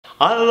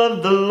I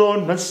love the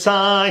Lord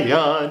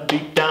Messiah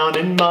deep down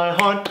in my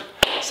heart.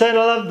 Said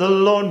I love the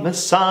Lord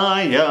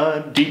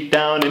Messiah deep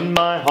down in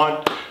my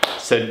heart.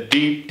 Said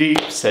deep,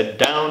 deep, said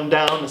down,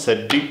 down,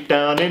 said deep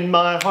down in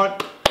my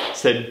heart.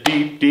 Said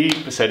deep,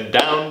 deep, said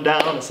down,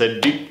 down,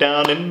 said deep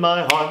down in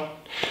my heart.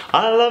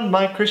 I love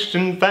my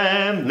Christian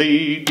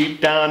family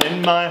deep down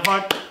in my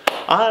heart.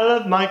 I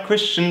love my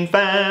Christian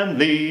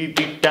family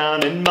deep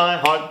down in my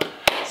heart.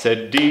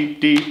 Said deep,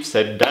 deep,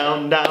 said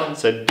down, down,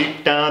 said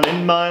deep down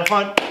in my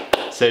heart.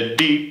 Said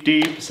deep,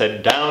 deep,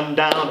 said down,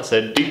 down,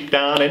 said deep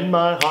down in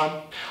my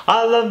heart.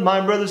 I love my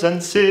brothers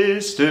and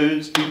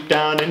sisters deep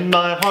down in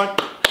my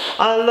heart.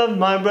 I love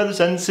my brothers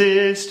and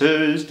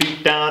sisters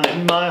deep down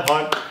in my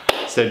heart.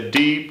 Said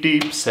deep,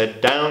 deep,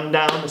 said down,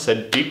 down,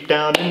 said deep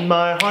down in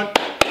my heart.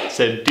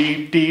 Said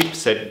deep, deep,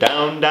 said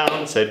down,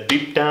 down, said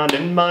deep down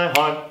in my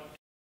heart.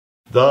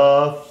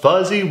 The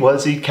fuzzy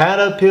wuzzy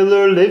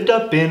caterpillar lived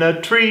up in a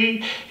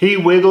tree. He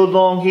wiggled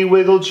long, he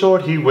wiggled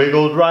short, he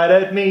wiggled right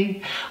at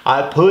me.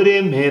 I put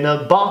him in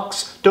a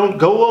box, don't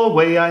go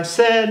away I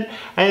said,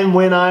 and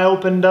when I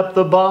opened up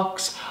the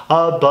box,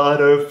 a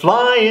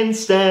butterfly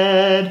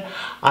instead.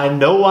 I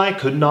know I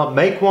could not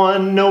make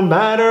one no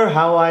matter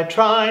how I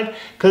tried,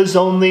 'cause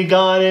only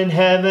God in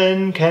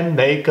heaven can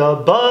make a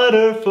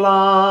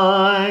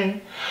butterfly.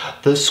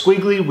 The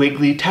squiggly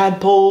wiggly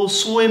tadpole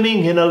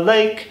swimming in a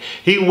lake.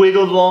 He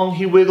wiggled long,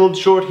 he wiggled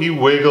short, he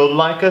wiggled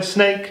like a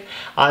snake.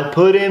 I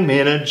put him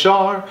in a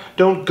jar,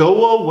 don't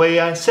go away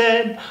I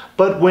said,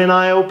 but when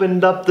I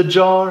opened up the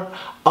jar,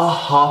 a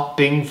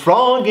hopping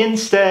frog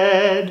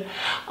instead.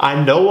 I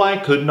know I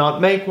could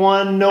not make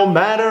one no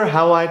matter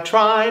how I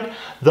tried.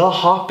 The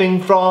hopping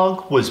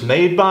frog was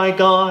made by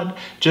God,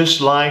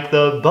 just like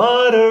the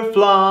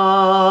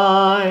butterfly.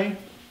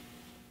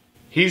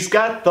 He's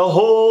got the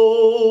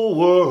whole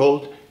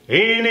world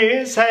in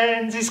his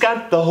hands. He's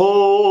got the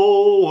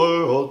whole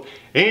world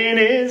in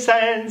his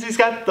hands. He's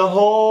got the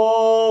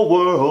whole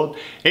world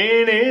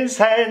in his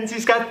hands.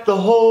 He's got the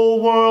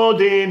whole world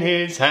in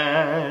his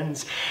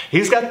hands.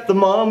 He's got the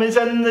mommies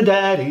and the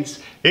daddies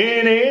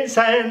in his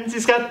hands.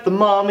 He's got the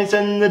mommies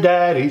and the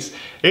daddies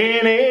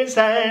in his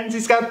hands.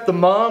 He's got the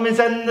mommies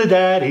and the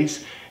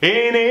daddies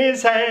in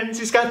his hands.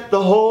 He's got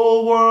the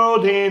whole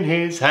world in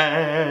his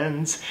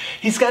hands.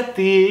 He's got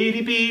the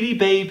itty bitty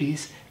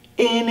babies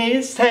in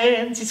his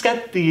hands. He's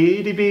got the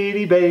itty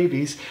bitty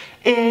babies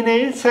in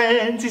his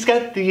hands. He's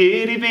got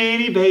the itty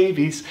bitty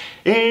babies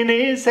in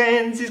his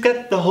hands. He's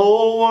got the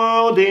whole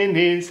world in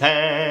his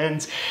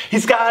hands.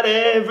 He's got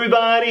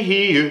everybody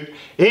here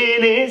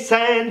in his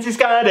hands. He's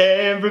got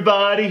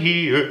everybody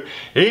here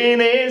in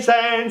his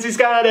hands. He's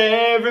got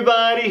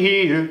everybody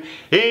here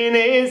in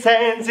his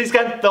hands. He's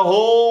got the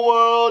whole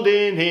world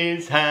in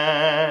his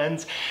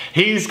hands.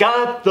 He's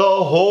got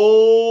the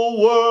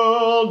whole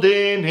world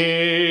in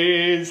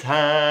his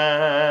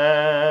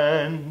hands.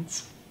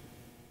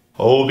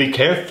 Oh, be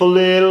careful,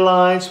 little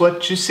eyes,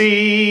 what you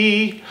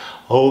see.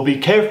 Oh, be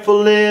careful,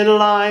 little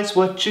eyes,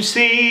 what you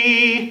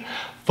see.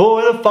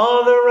 For the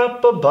Father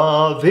up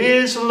above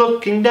is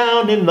looking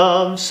down in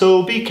love.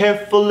 So be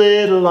careful,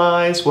 little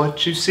eyes,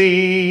 what you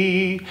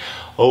see.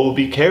 Oh,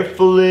 be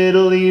careful,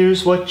 little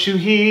ears, what you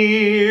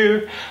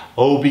hear.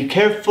 Oh, be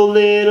careful,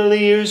 little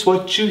ears,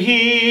 what you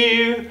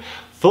hear.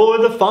 For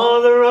the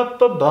Father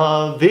up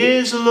above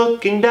is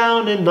looking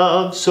down in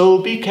love. So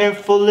be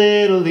careful,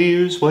 little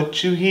ears,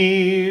 what you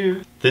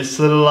hear. This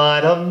little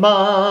light of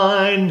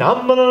mine,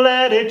 I'm gonna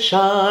let it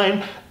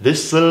shine.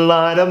 This little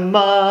light of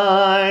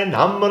mine,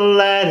 I'm gonna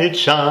let it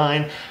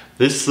shine.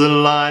 This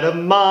little light of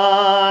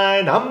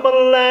mine, I'm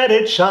gonna let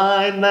it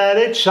shine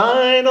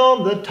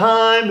all the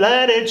time,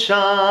 let it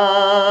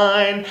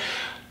shine.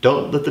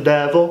 Don't let the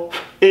devil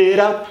it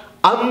out,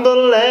 I'm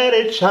gonna let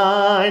it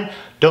shine.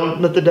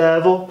 Don't let the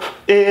devil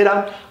it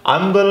out,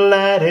 I'm gonna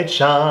let it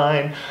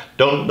shine.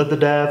 Don't let the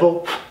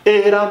devil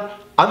it out,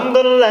 I'm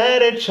gonna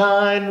let it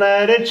shine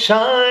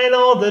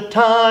all the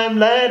time,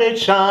 let it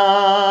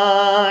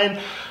shine.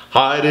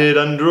 Hide it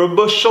under a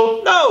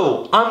bushel,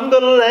 no, I'm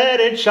gonna let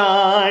it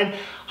shine.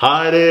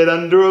 Hide it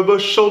under a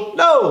bushel,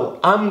 no,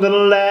 I'm gonna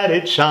let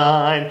it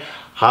shine.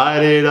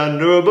 Hide it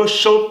under a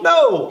bushel,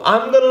 no,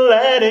 I'm gonna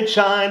let it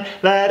shine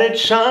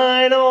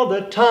all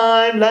the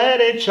time,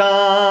 let it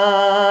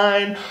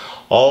shine.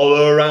 All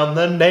around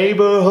the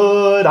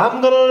neighborhood,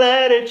 I'm gonna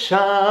let it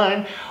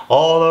shine.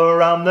 All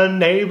around the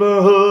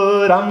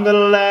neighborhood, I'm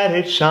gonna let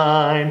it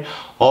shine.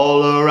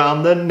 All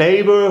around the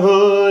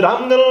neighborhood,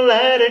 I'm gonna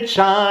let it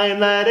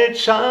shine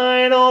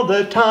all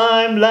the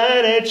time,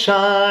 let it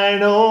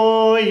shine,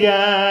 oh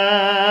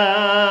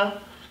yeah.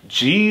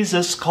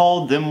 Jesus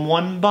called them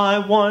one by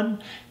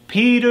one,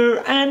 Peter,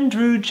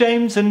 Andrew,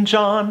 James, and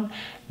John.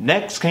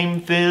 Next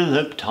came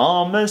Philip,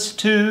 Thomas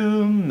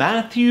too,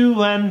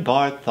 Matthew and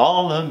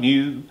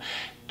Bartholomew.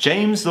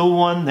 James the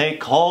one they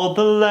called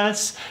the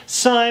less,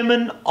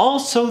 Simon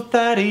also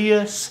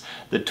Thaddeus,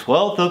 the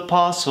 12th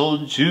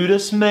apostle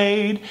Judas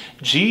made,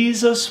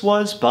 Jesus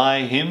was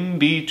by him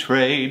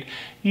betrayed.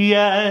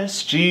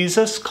 Yes,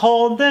 Jesus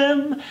called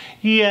them,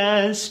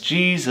 yes,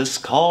 Jesus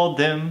called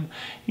them,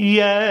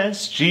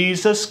 yes,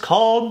 Jesus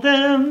called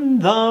them,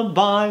 the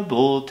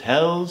Bible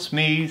tells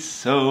me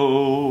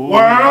so.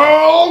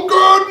 Well,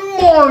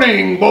 good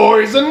morning,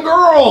 boys and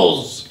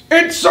girls.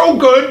 It's so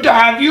good to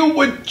have you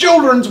with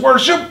children's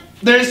worship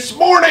this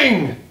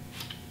morning.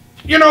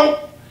 You know,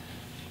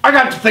 I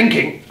got to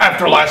thinking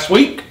after last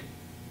week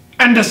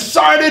and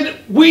decided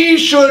we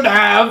should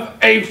have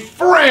a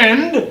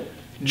friend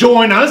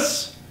join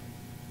us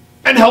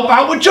and help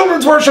out with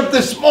children's worship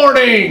this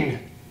morning.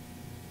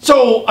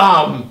 So,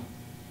 I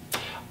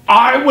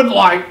would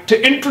like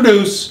to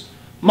introduce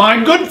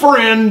my good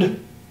friend,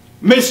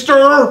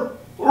 Mr.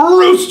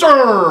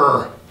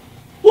 Rooster.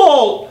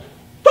 Well,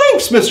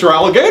 thanks, Mr.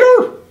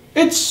 Alligator.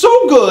 It's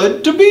so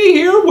good to be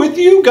here with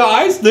you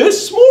guys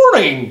this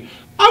morning.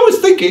 I was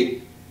thinking...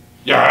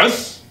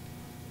 Yes?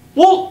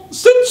 Well,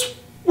 since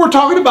we're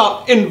talking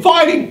about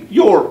inviting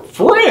your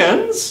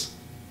friends,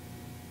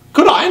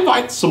 could I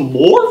invite some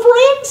more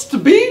friends to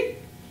be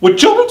with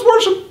children's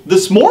worship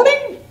this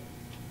morning?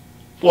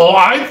 Well,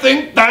 I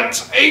think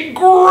that's a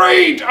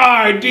great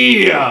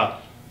idea.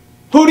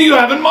 Who do you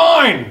have in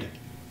mind?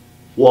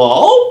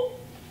 Well,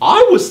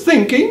 I was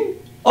thinking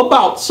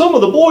about some of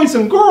the boys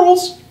and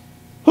girls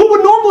who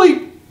would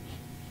normally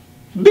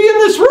be in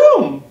this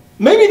room.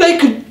 Maybe they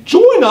could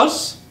join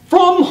us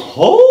from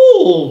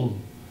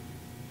home.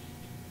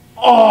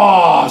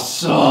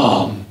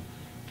 Awesome.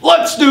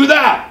 Let's do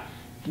that.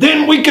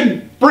 Then we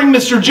can bring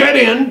Mr. Jet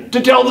in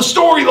to tell the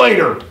story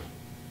later.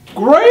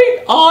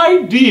 Great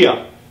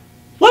idea.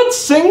 Let's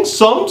sing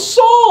some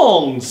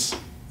songs.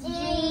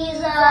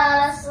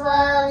 Jesus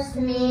loves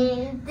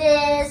me,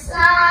 this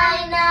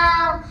I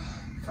know,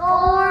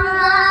 for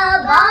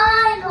the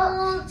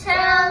Bible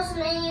tells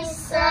me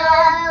so.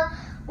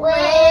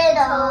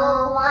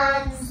 Little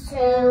ones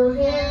to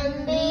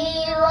him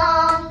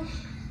belong.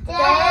 They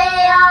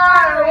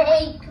are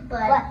weak,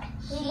 but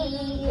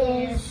he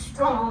is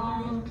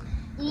strong.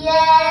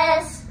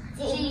 Yes,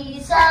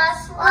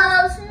 Jesus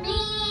loves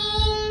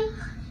me.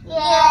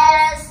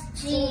 Yes,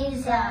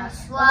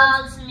 Jesus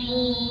loves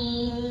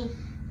me.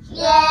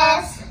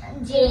 Yes,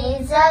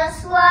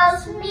 Jesus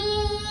loves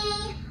me.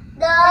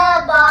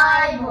 The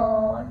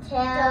Bible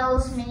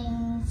tells me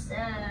so.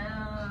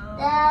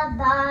 The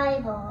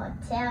Bible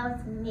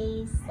tells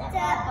me so.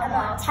 I'm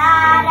all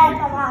tied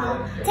up, I'm all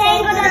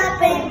tangled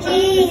up in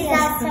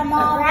Jesus. I'm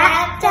all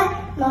wrapped up,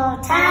 I'm all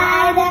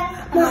tied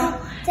up, I'm all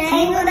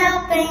tangled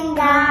up in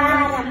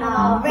God. I'm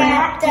all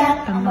wrapped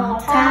up, I'm all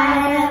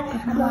tied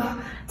up, I'm all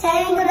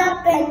tangled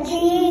up in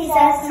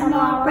Jesus. I'm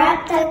all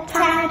wrapped up,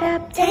 tied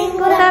up,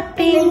 tangled up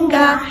in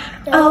God.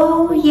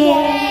 Oh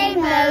yeah.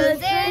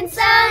 Rainbows and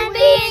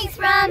sunbeams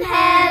from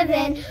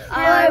heaven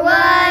are what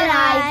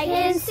I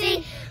can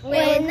see.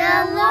 When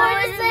the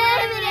Lord is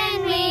living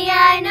in me,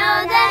 I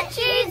know that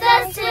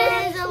Jesus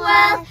is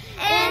well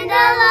and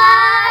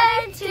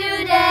alive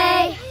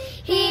today.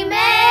 He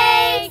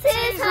makes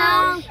his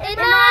home in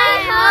my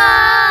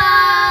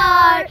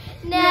heart.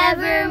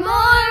 Nevermore will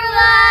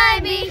I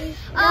be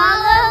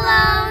all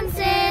alone,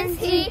 since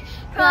he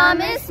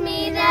promised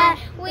me that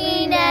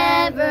we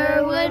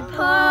never would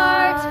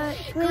part.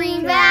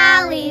 Green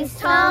valleys,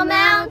 tall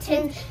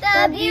mountains,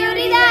 the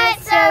beauty that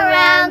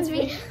surrounds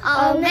me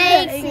all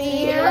makes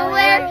me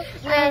aware.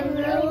 When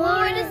the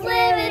Lord is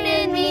living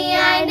in me,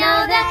 I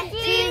know that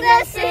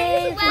Jesus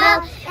is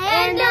well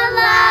and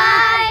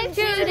alive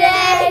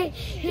today.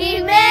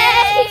 He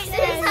makes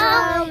his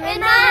home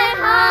in my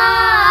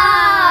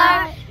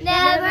heart.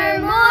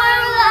 Nevermore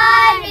will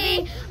I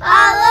be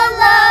all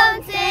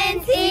alone,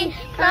 since he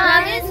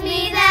promised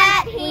me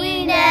that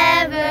he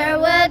never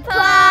would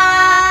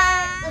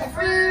part. The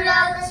fruit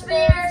of the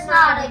Spirit's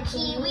not a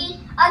kiwi,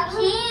 a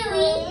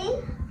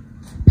kiwi.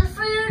 The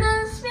fruit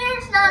of the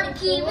Spirit's not a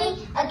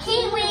kiwi, a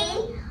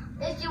kiwi.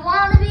 If you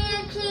want to be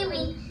a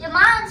kiwi, you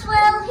might as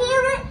well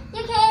hear it.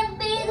 You can't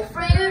be the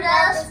fruit of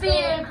the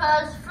Spirit,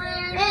 cause the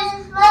fruit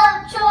is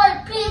love,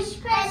 joy, peace,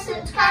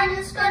 patience,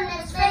 kindness,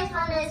 goodness,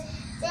 faithfulness,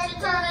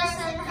 gentleness,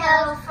 and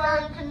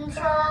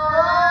self-control.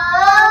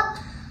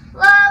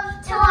 Love,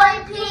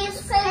 joy,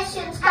 peace,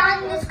 patience,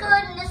 kindness,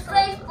 goodness,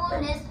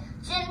 faithfulness,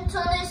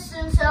 gentleness,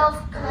 and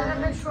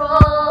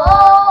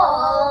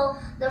self-control.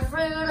 The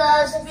fruit of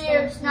the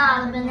Spirit's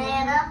not a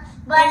banana.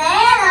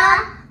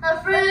 Banana! The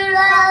fruit of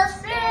the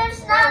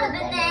Spirit's not a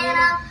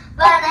banana.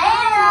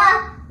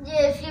 Banana!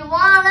 If you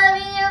want to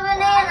be a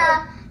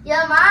banana, you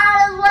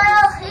might as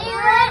well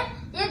hear it.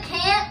 You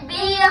can't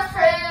be a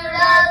fruit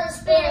of the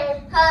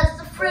Spirit, cause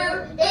the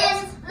fruit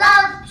is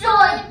love,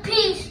 joy,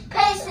 peace,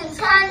 patience,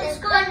 kindness,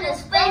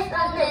 goodness,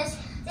 faithfulness,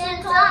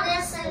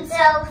 gentleness, and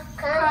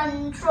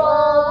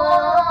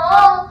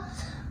self-control.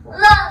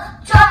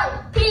 Love, joy,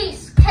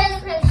 peace,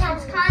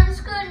 patience,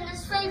 kindness,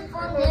 goodness,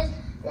 faithfulness,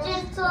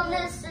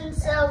 gentleness, and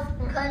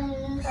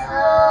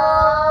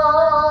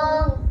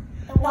self-control.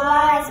 The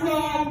wise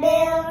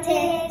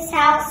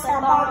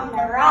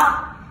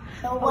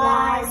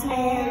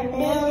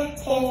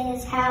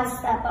house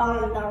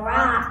upon the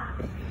rock.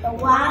 The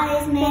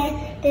wise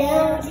man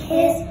built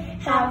his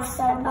house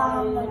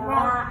upon the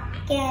rock,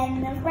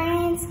 and the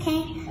rains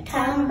came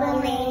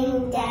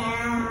tumbling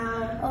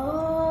down.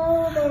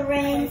 Oh, the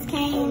rains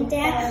came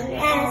down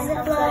as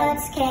the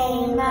floods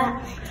came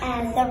up,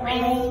 as the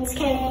rains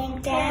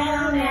came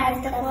down,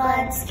 as the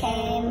floods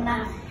came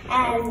up,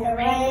 as the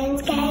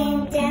rains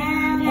came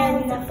down,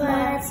 as the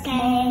floods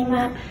came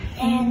up,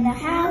 and the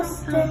house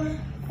stood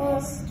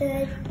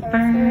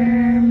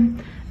firm.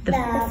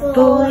 The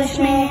foolish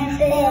man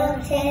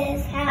built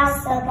his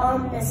house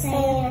upon the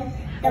sand.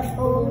 The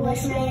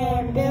foolish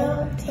man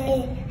built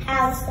his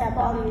house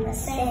upon the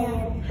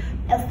sand.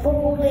 The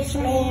foolish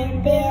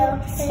man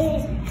built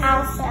his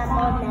house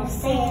upon the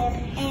sand.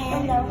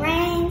 And the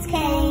rains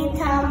came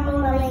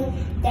tumbling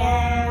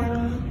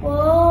down.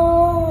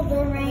 Whoa,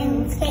 the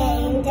rains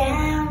came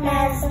down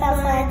as the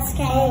floods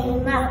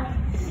came up.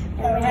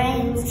 The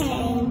rains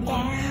came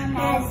down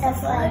as the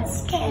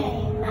floods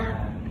came up.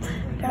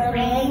 The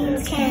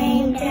rains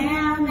came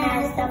down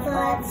as the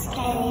floods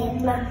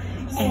came up.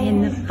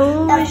 And the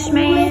foolish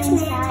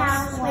man's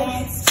house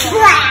went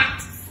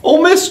splat.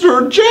 Oh,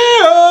 Mr.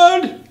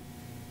 Jed!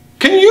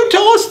 Can you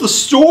tell us the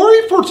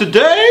story for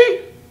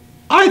today?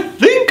 I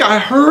think I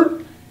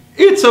heard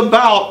it's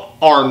about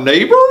our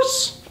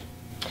neighbors.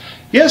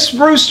 Yes,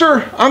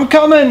 Brewster, I'm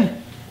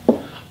coming.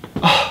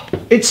 Oh,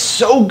 it's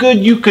so good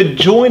you could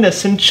join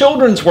us in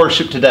children's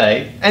worship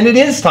today. And it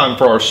is time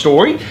for our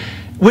story,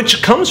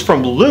 which comes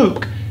from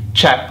Luke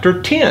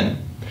chapter 10.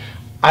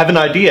 I have an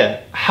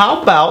idea.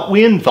 How about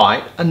we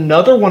invite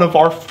another one of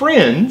our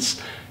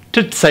friends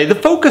to say the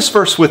focus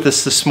verse with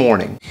us this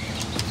morning?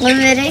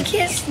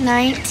 Leviticus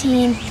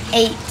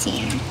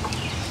 19:18.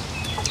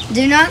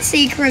 Do not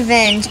seek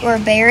revenge or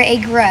bear a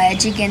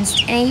grudge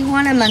against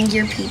anyone among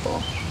your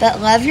people,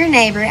 but love your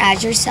neighbor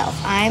as yourself.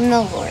 I am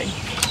the Lord.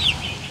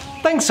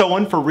 Thanks,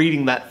 Owen, for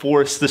reading that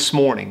for us this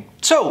morning.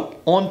 So,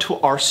 on to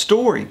our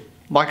story.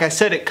 Like I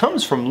said, it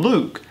comes from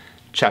Luke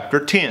chapter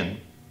 10.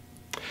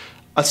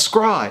 A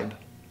scribe,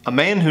 a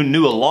man who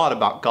knew a lot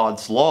about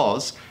God's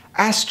laws,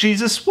 asked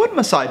Jesus, "What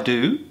must I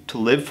do to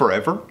live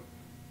forever?"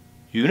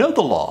 "You know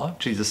the law,"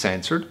 Jesus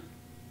answered.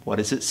 "What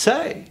does it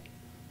say?"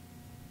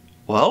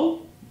 "Well,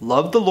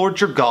 love the Lord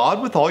your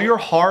God with all your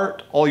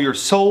heart, all your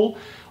soul,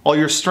 all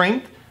your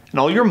strength, and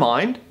all your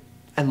mind,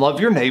 and love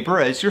your neighbor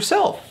as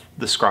yourself,"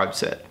 the scribe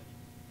said.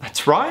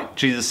 "That's right,"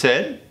 Jesus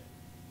said.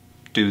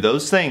 "Do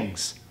those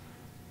things."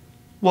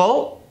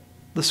 "Well,"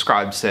 the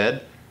scribe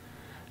said,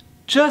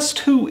 "just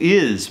who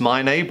is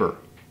my neighbor?"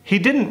 He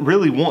didn't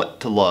really want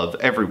to love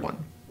everyone.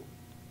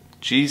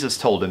 Jesus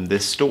told him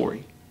this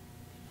story.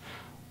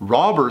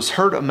 Robbers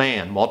hurt a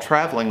man while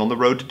traveling on the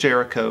road to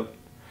Jericho.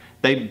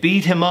 They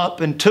beat him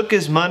up and took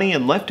his money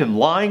and left him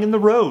lying in the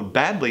road,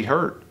 badly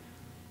hurt.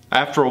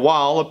 After a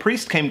while, a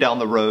priest came down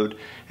the road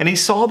and he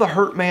saw the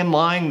hurt man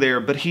lying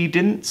there, but he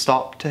didn't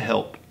stop to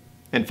help.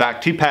 In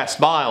fact, he passed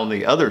by on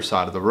the other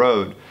side of the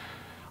road.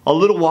 A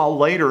little while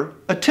later,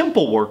 a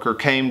temple worker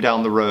came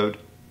down the road.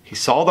 He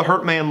saw the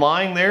hurt man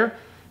lying there,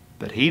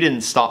 but he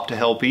didn't stop to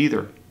help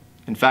either.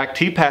 In fact,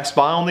 he passed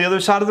by on the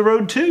other side of the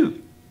road too.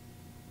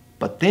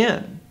 But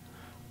then,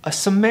 a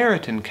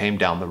Samaritan came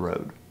down the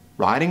road,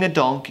 riding a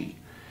donkey.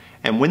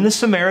 And when the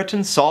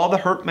Samaritan saw the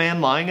hurt man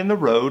lying in the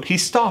road, he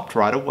stopped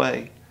right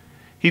away.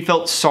 He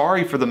felt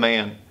sorry for the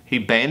man. He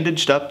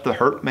bandaged up the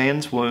hurt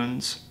man's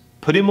wounds,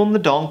 put him on the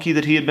donkey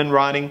that he had been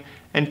riding,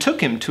 and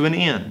took him to an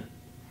inn.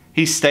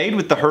 He stayed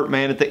with the hurt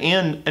man at the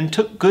inn and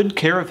took good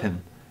care of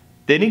him.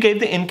 Then he gave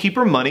the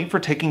innkeeper money for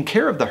taking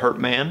care of the hurt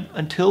man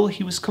until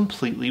he was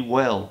completely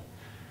well.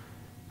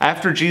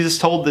 After Jesus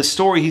told this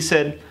story, he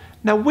said,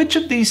 "Now which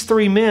of these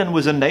three men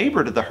was a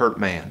neighbor to the hurt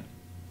man?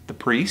 The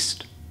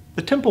priest,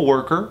 the temple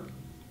worker,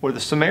 or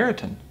the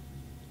Samaritan?"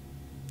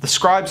 The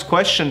scribe's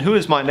question, "Who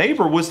is my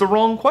neighbor?" was the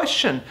wrong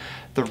question.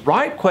 The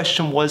right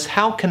question was,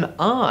 "How can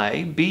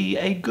I be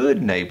a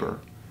good neighbor?"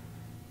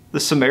 The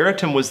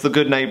Samaritan was the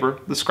good neighbor,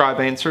 the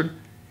scribe answered.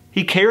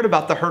 He cared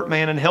about the hurt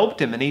man and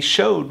helped him, and he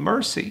showed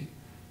mercy.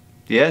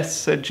 "Yes,"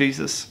 said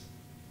Jesus.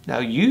 "Now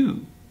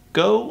you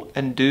go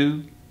and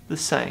do the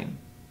same."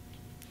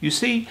 You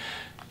see,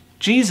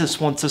 Jesus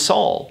wants us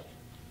all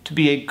to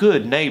be a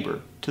good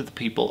neighbor to the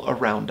people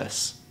around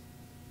us.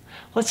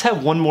 Let's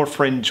have one more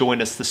friend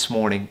join us this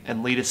morning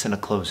and lead us in a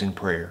closing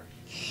prayer.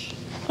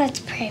 Let's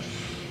pray.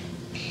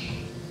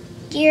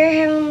 Dear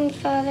Heavenly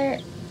Father,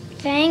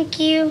 thank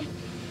you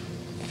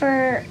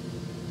for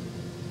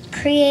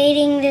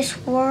creating this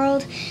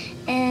world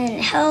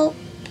and help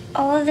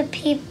all of the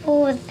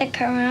people with the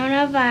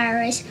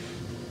coronavirus.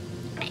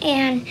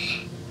 And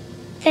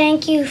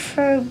thank you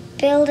for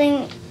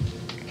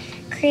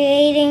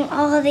creating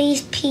all of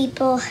these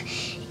people.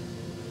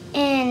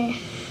 And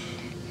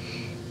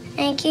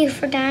thank you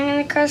for dying on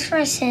the cross for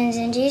our sins.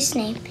 In Jesus'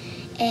 name,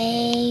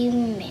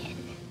 amen.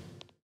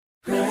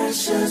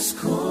 Precious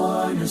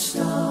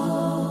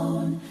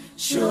cornerstone,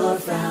 sure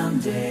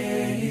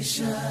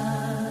foundation,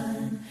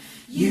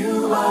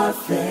 you are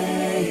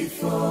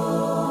faithful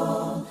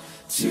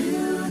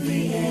to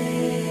the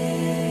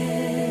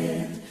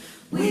end.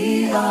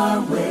 We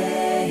are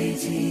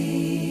waiting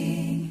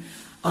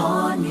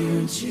on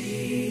you,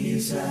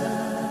 Jesus.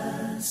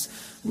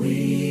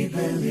 We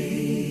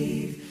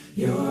believe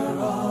you're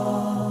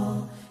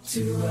all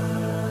to us.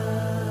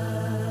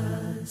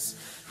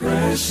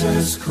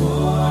 Precious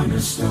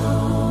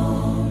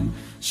cornerstone,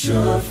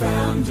 sure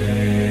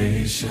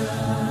foundation,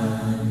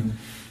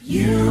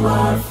 you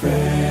are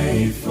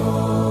faithful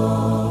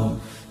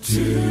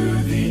to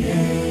the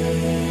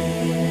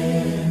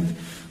end.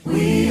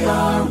 We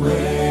are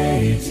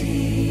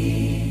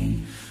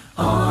waiting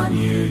on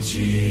you,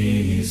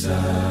 Jesus.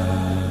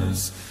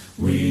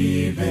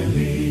 We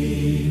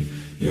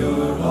believe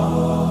you're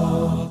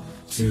all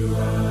to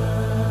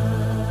us.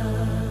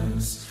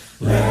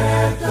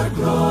 Let the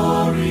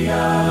glory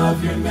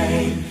of your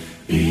name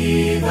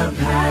be the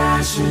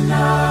passion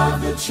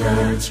of the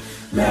church.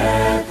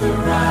 Let the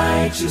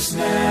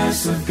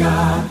righteousness of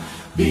God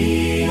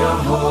be a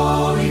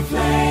holy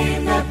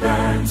flame that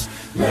burns.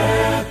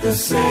 Let the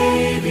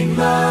saving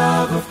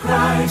love of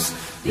Christ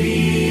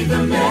be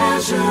the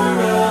measure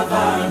of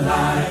our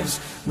lives.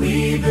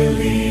 We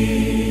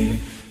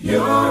believe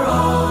you're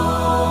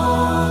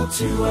all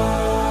to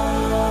us.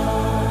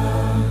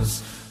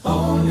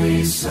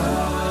 Only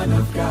Son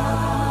of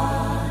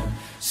God,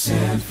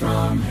 sent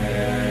from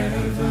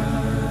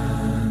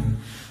heaven,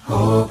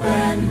 hope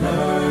and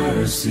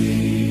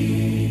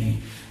mercy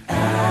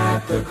at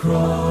the cross.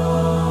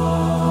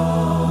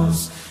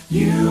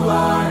 You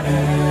are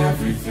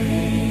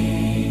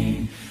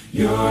everything.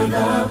 You're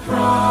the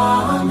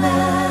promise.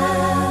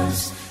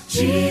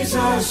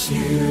 Jesus,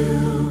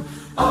 you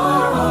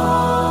are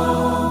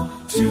all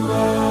to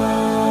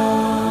us.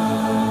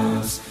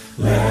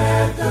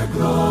 Let the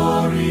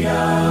glory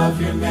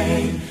of your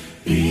name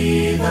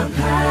be the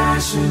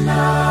passion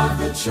of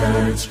the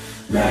church.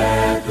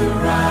 Let the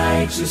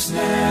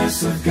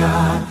righteousness of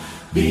God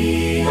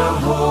be a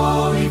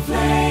holy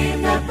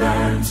flame that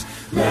burns.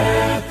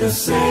 Let the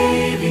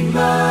saving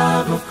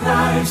love of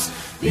Christ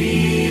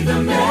be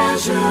the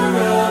measure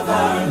of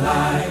our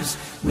lives.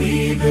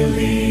 We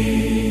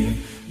believe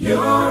you're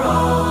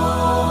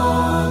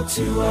all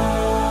to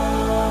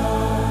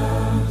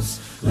us.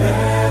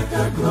 Let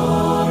the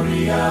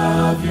glory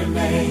of your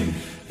name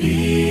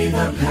be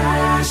the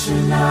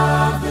passion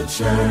of the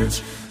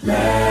church.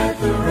 Let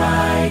the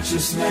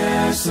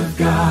righteousness of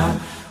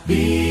God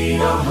be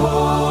a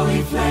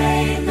holy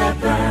flame that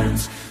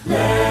burns.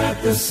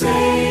 Let the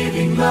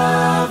saving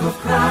love of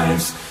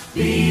Christ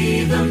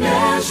be the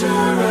measure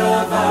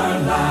of our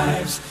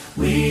lives.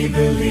 We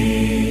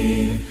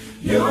believe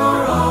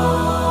you're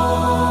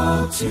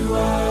all to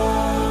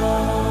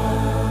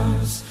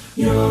us.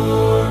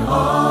 You're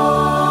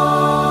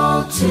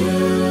all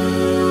to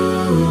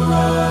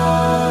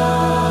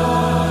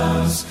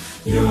us.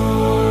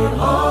 You're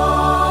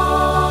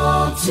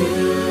all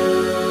to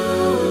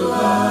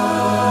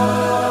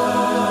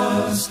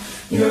us.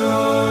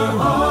 You're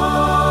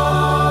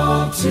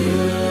all to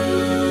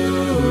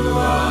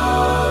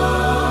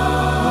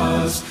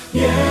us.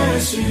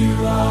 Yes, you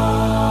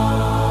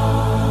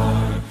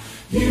are.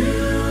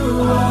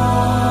 You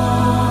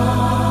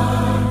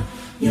are.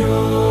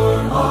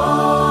 You're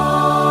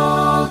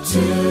all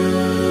to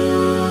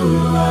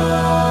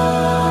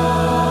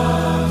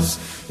us.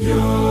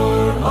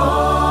 You're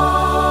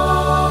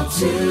all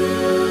to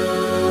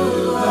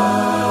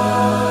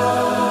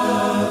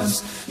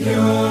us.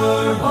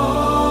 You're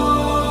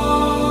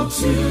all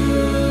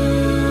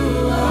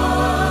to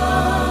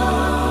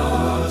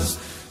us.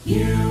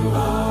 You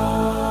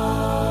are.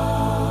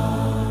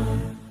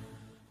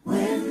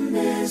 When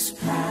this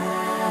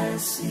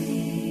passing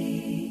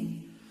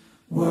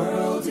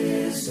world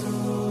is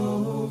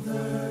over,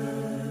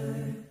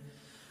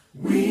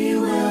 we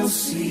will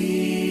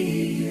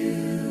see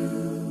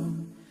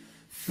you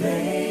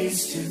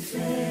face to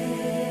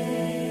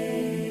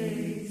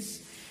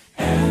face,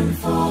 and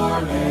forever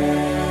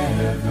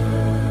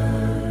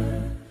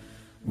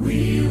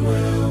we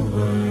will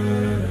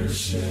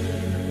worship.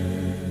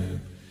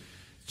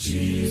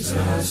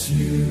 Jesus,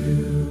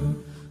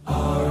 you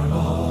are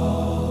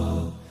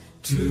all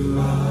to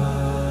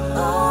us.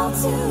 All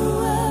to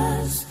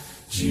us.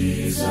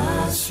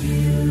 Jesus,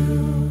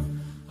 you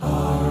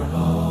are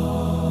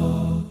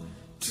all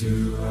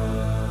to us.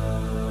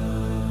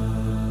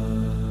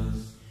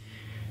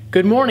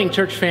 Good morning,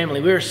 church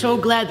family. We are so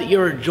glad that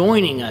you're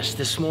joining us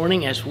this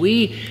morning as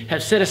we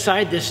have set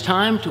aside this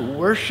time to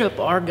worship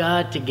our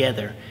God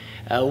together.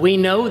 We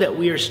know that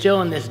we are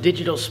still in this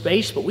digital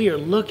space, but we are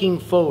looking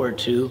forward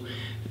to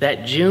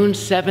that June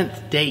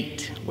 7th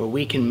date where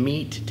we can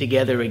meet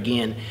together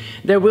again.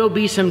 There will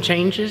be some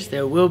changes.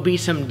 There will be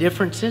some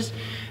differences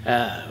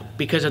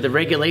because of the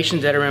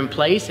regulations that are in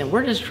place, and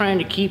we're just trying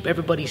to keep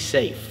everybody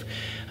safe.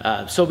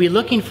 So be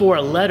looking for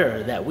a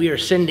letter that we are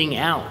sending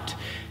out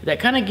that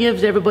kind of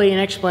gives everybody an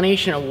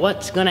explanation of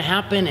what's going to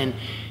happen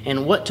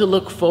and what to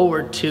look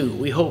forward to.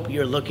 We hope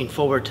you're looking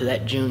forward to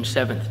that June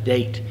 7th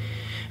date.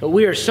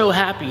 We are so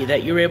happy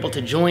that you're able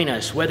to join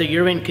us, whether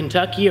you're in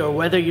Kentucky or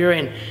whether you're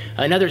in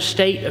another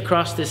state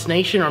across this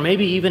nation or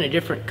maybe even a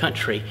different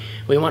country.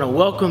 We want to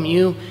welcome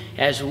you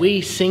as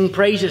we sing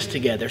praises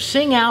together.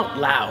 Sing out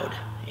loud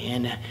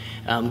and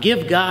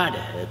give God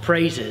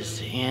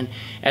praises. And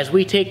as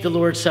we take the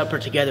Lord's Supper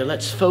together,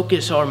 let's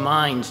focus our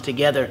minds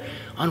together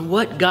on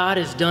what God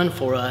has done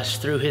for us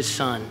through his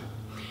Son.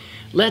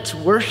 Let's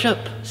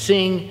worship,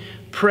 sing,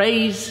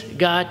 praise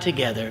God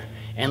together,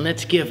 and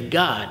let's give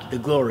God the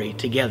glory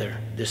together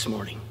this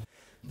morning.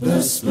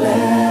 The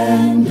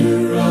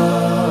splendor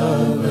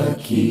of a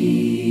king,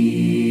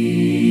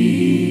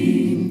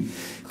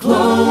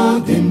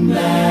 clothed in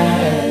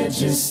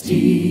majesty,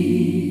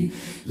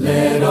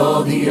 let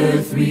all the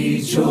earth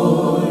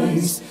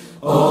rejoice,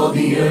 all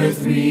the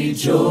earth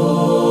rejoice.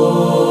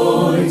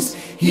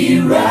 He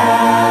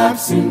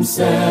wraps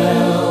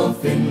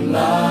himself in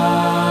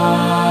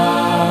light,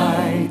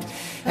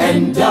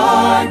 and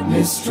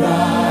darkness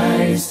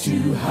tries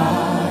to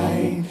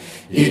hide.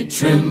 It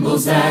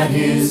trembles at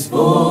his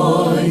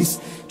voice,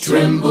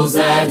 trembles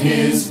at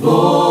his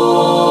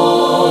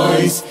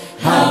voice.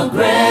 How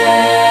great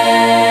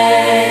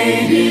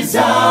is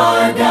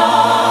our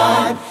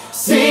God!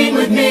 Sing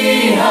with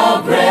me,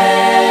 how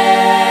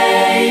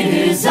great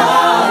is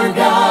our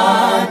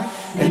God!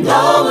 And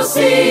all will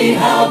see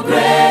how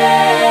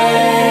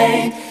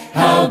great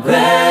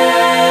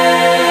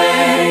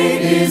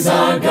is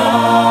our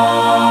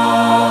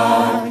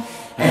God.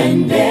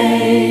 And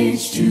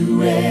age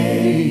to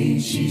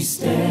age he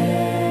stands,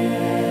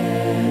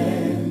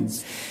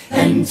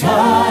 and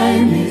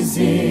time is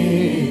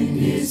in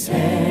his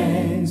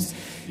hands,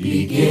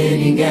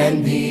 beginning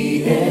and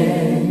the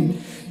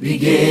end,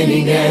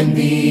 beginning and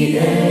the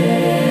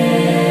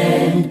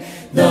end.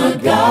 The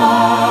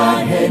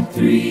Godhead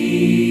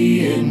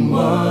three in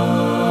one,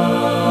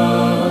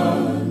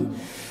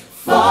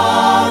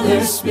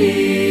 Father,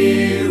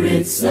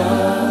 Spirit,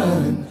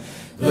 Son,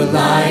 the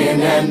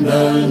Lion and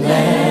the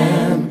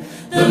Lamb,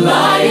 the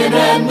Lion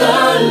and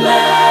the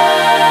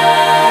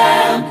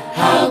Lamb.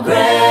 How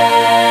great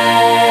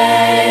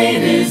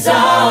is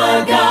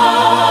our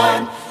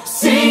God!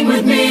 Sing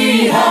with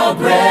me, how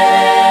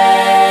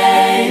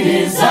great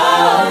is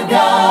our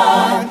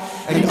God!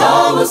 And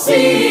all will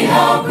see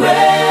how great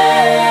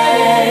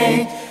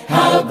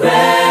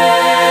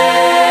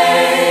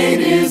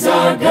is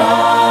our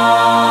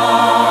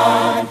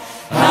God.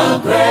 How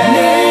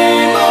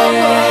great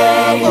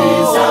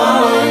is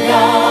our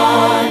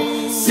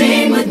God.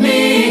 Sing with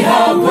me,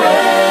 how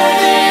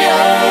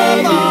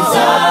great is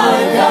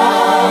our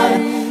God.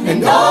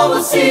 And all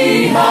will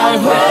see how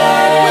great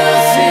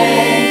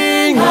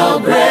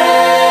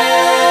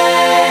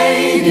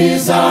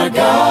is our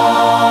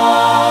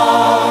God.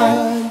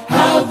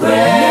 How great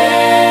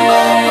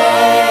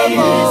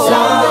is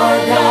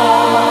our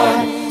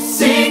God.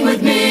 Sing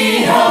with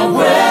me, how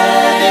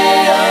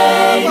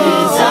great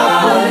is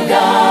our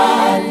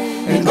God.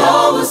 And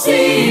all will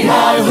see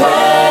how great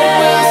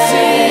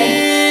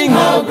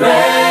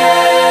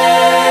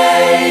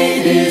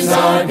is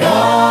our God.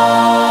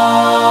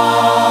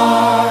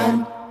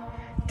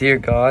 Dear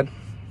God,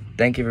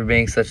 thank you for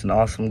being such an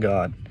awesome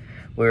God.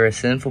 We are a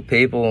sinful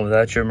people, and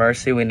without your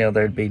mercy, we know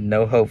there'd be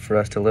no hope for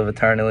us to live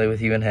eternally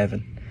with you in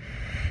heaven.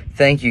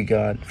 Thank you,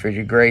 God, for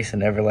your grace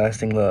and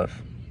everlasting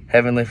love.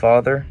 Heavenly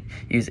Father,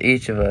 use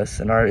each of us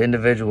and our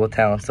individual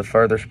talents to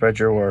further spread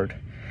your word.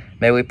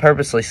 May we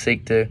purposely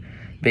seek to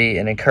be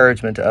an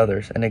encouragement to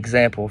others, an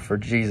example for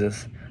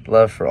Jesus'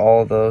 love for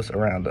all those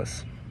around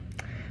us.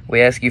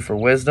 We ask you for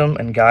wisdom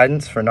and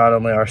guidance for not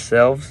only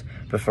ourselves,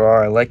 but for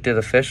our elected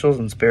officials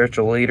and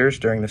spiritual leaders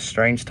during this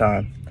strange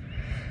time.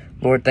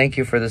 Lord, thank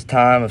you for this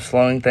time of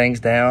slowing things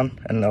down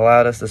and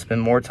allowed us to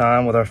spend more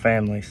time with our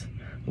families.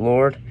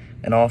 Lord,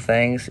 in all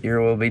things,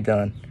 your will be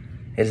done.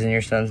 It is in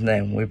your Son's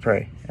name we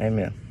pray.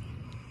 Amen.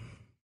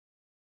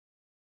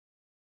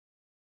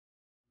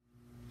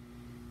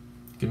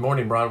 Good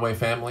morning, Broadway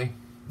family.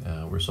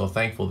 We're so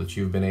thankful that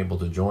you've been able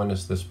to join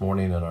us this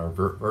morning in our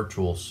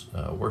virtual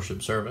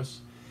worship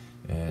service.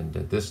 And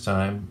at this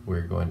time,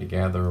 we're going to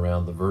gather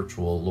around the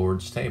virtual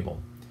Lord's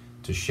table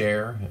to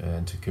share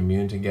and to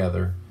commune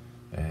together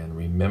and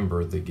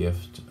remember the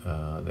gift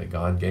that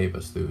God gave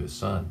us through his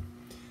Son.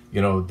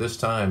 You know, this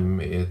time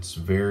it's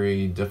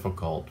very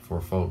difficult for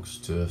folks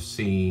to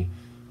see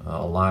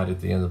a light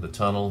at the end of the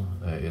tunnel.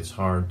 It's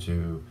hard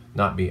to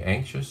not be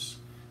anxious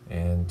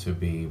and to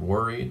be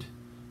worried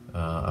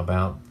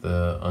about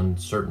the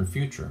uncertain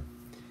future.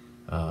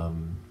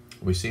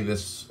 We see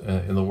this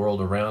in the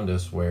world around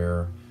us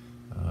where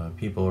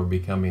people are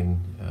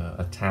becoming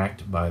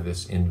attacked by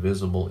this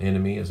invisible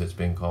enemy, as it's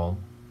been called.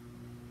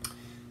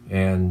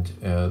 And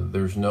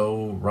there's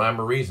no rhyme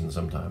or reason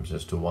sometimes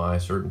as to why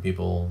certain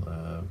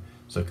people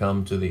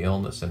succumb to the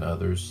illness and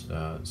others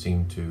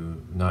seem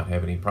to not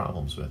have any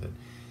problems with it.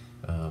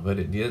 But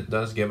it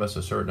does give us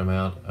a certain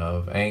amount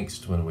of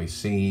angst when we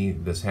see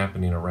this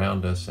happening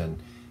around us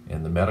and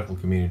the medical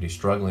community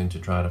struggling to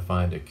try to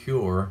find a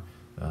cure,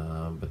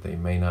 but they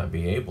may not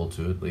be able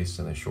to, at least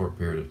in a short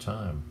period of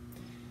time.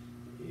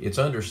 it's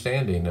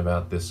understanding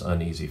about this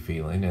uneasy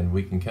feeling, and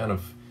we can kind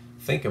of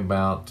think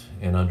about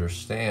and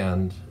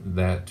understand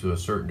that to a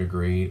certain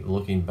degree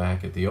looking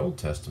back at the Old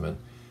Testament,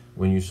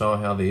 when you saw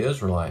how the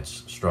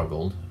Israelites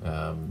struggled,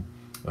 and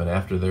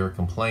after they were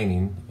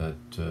complaining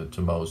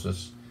to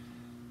Moses,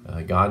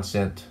 God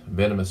sent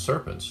venomous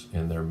serpents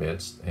in their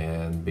midst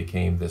and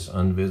became this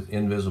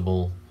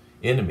invisible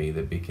enemy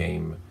that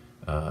became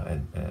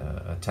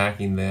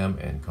attacking them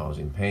and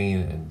causing pain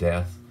and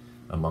death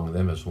among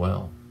them as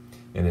well.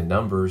 And in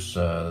Numbers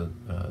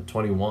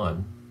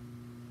 21,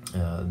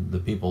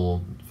 the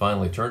people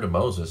finally turned to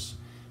Moses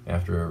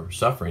after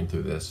suffering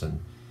through this.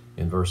 And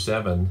in verse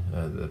 7,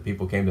 the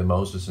people came to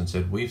Moses and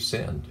said, "We've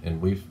sinned,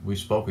 and we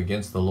spoke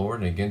against the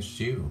Lord and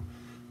against you.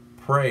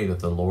 Pray that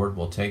the Lord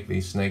will take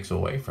these snakes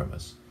away from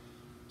us."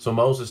 So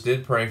Moses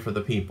did pray for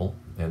the people,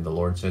 and the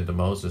Lord said to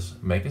Moses,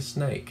 "Make a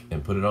snake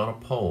and put it on a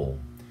pole.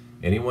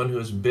 Anyone who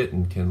is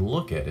bitten can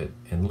look at it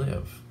and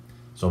live."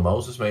 So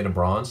Moses made a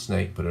bronze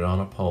snake, put it on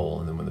a pole,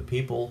 and then when the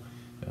people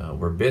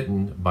were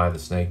bitten by the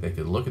snake, they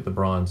could look at the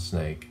bronze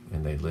snake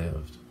and they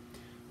lived.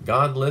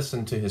 God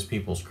listened to his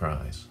people's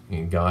cries,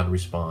 and God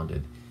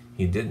responded.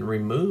 He didn't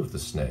remove the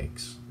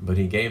snakes, but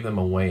he gave them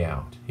a way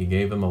out. He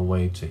gave them a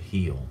way to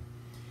heal.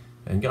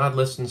 And God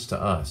listens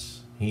to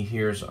us. He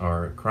hears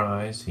our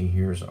cries, he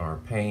hears our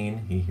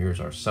pain, he hears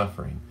our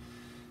suffering,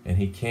 and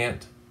he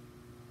can't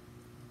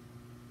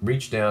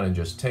reach down and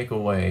just take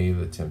away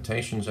the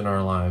temptations in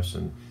our lives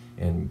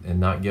and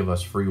not give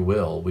us free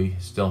will. We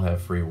still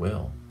have free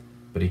will,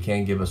 but he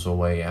can give us a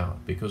way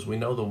out, because we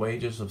know the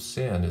wages of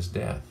sin is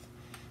death,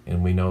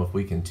 and we know if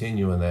we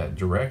continue in that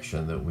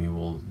direction that we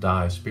will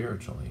die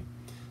spiritually.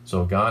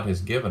 So God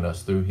has given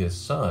us through his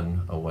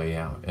Son a way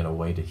out and a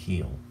way to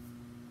heal.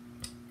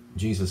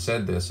 Jesus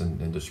said this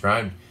and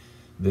described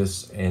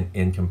this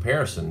in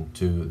comparison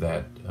to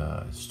that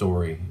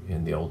story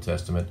in the Old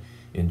Testament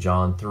in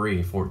John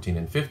 3:14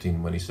 and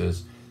 15, when he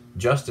says,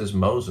 "Just as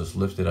Moses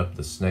lifted up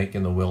the snake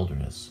in the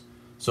wilderness,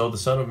 so the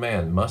Son of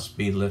Man must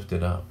be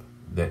lifted up,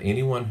 that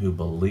anyone who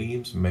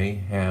believes may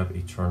have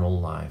eternal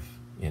life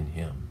in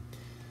him."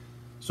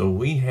 So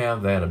we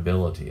have that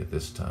ability at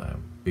this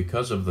time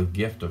because of the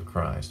gift of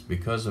Christ,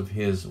 because of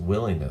his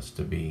willingness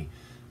to be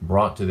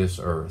brought to this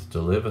earth,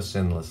 to live a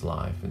sinless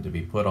life, and to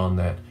be put on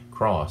that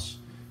cross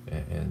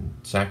and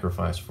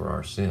sacrifice for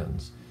our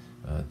sins,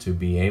 to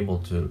be able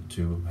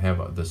to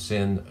have the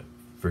sin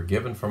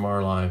forgiven from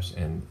our lives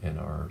and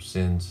our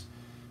sins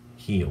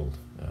healed,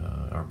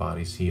 our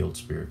bodies healed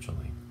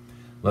spiritually.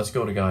 Let's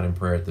go to God in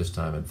prayer at this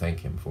time and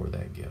thank him for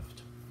that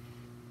gift.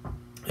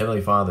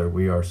 Heavenly Father,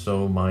 we are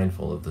so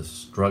mindful of the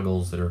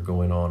struggles that are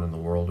going on in the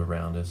world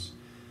around us.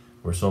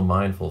 We're so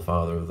mindful,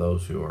 Father, of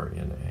those who are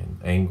in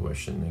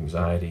anguish and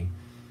anxiety.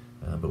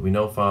 But we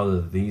know,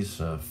 Father, that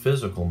these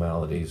physical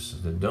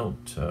maladies that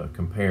don't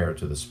compare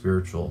to the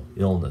spiritual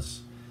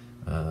illness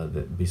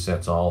that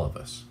besets all of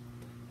us.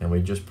 And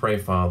we just pray,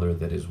 Father,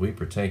 that as we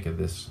partake of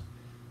this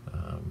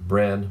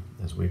bread,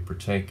 as we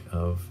partake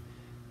of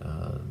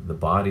the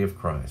body of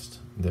Christ,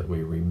 that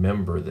we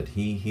remember that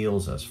he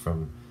heals us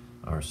from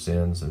our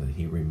sins and that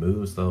he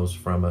removes those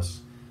from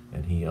us,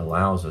 and he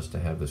allows us to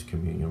have this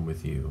communion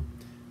with you.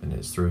 And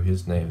it's through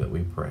his name that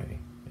we pray.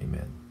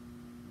 Amen.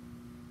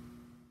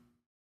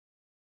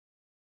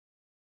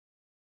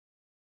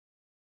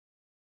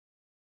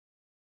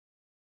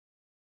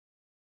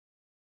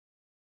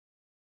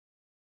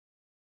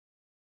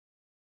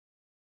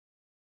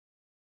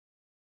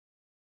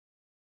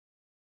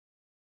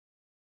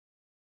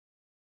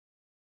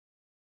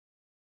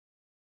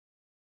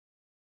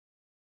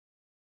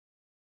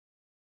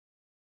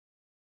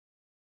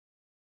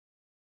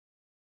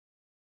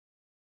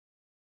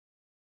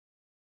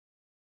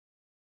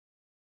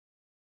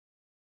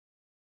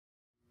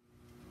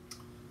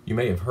 You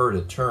may have heard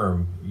a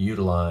term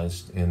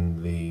utilized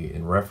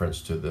in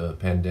reference to the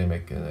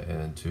pandemic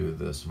and to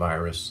this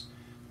virus,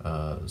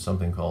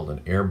 something called an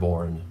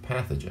airborne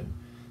pathogen.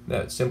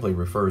 That simply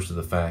refers to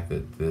the fact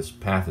that this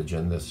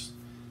pathogen,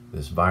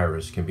 this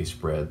virus, can be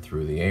spread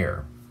through the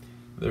air.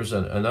 There's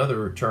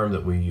another term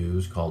that we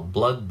use called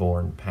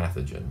blood-borne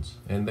pathogens,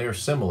 and they're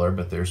similar,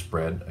 but they're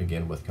spread,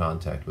 again, with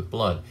contact with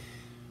blood.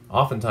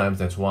 Oftentimes,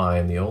 that's why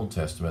in the Old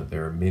Testament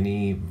there are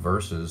many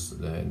verses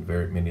and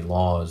very many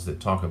laws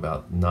that talk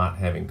about not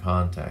having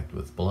contact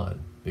with blood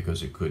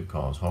because it could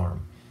cause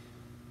harm.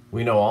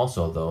 We know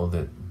also, though,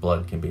 that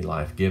blood can be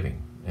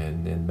life-giving,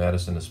 and in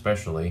medicine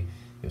especially,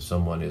 if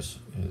someone is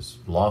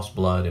lost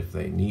blood, if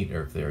they need,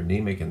 or if they're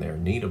anemic and they're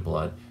in need of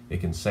blood,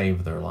 it can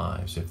save their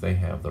lives if they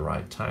have the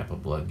right type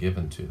of blood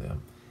given to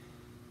them.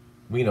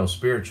 We know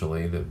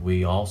spiritually that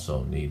we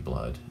also need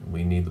blood.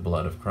 We need the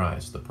blood of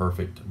Christ, the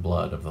perfect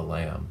blood of the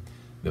Lamb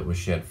that was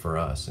shed for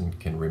us and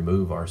can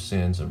remove our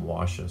sins and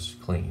wash us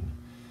clean.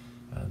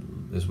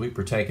 As we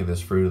partake of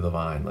this fruit of the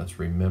vine, let's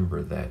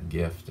remember that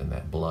gift and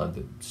that blood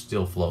that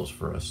still flows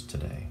for us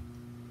today.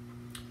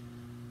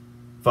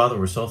 Father,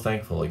 we're so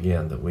thankful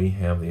again that we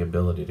have the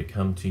ability to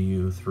come to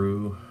you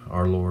through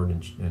our Lord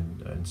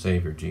and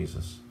Savior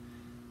Jesus.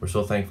 We're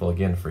so thankful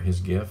again for his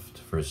gift,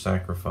 for his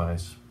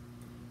sacrifice,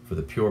 for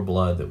the pure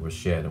blood that was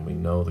shed, and we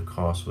know the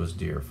cost was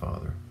dear,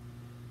 Father.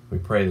 We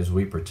pray that as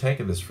we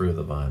partake of this fruit of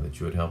the vine, that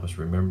you would help us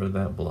remember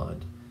that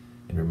blood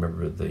and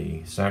remember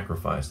the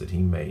sacrifice that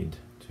he made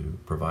to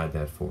provide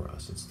that for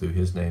us. It's through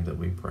his name that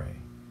we pray.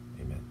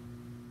 Amen.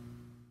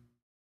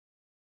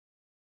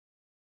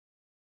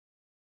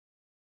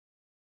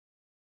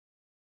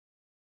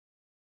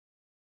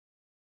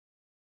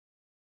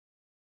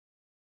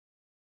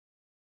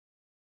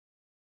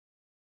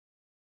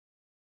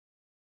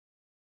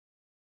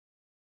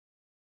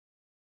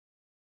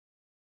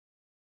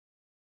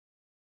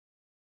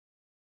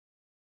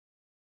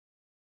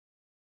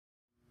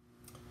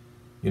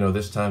 You know,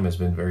 this time has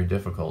been very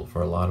difficult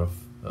for a lot of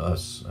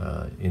us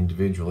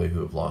individually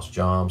who have lost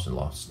jobs and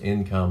lost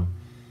income.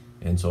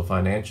 And so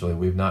financially,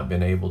 we've not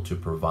been able to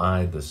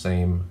provide the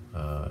same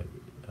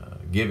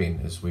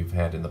giving as we've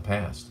had in the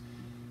past.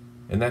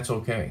 And that's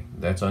okay.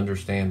 That's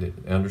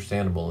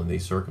understandable in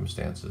these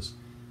circumstances.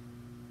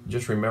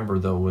 Just remember,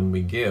 though, when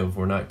we give,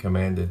 we're not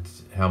commanded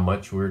how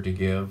much we're to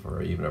give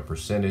or even a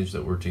percentage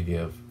that we're to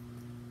give.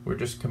 We're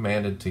just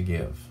commanded to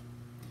give.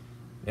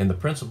 And the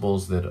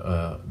principles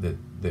that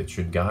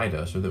should guide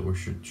us are that we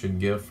should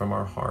give from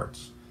our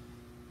hearts,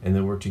 and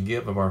that we're to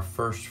give of our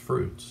first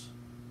fruits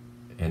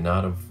and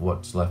not of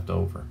what's left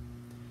over.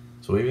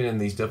 So even in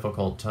these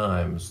difficult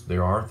times,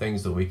 there are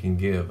things that we can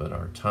give at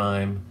our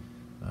time.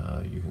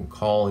 You can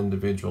call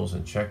individuals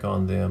and check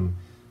on them,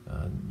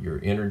 your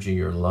energy,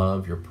 your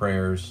love, your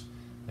prayers,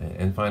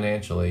 and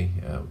financially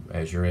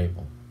as you're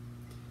able.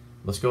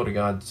 Let's go to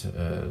God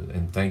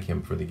and thank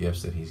him for the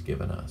gifts that he's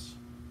given us.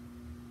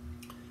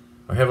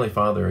 Our Heavenly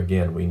Father,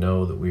 again, we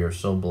know that we are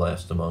so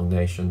blessed among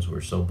nations, we're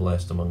so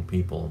blessed among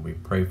people, and we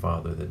pray,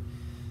 Father, that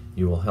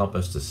you will help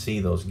us to see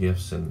those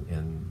gifts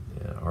in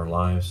our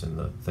lives and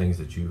the things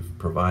that you've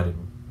provided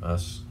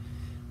us.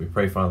 We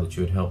pray, Father, that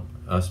you would help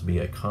us be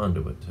a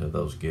conduit to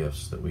those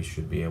gifts, that we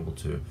should be able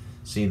to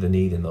see the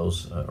need in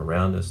those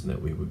around us, and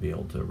that we would be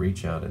able to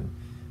reach out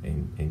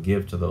and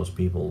give to those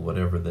people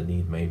whatever the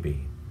need may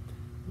be.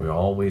 We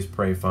always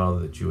pray, Father,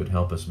 that you would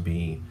help us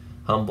be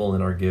humble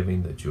in our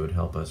giving, that you would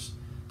help us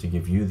to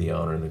give you the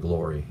honor and the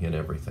glory in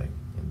everything.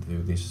 And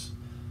through this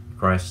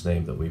Christ's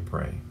name that we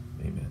pray.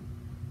 Amen.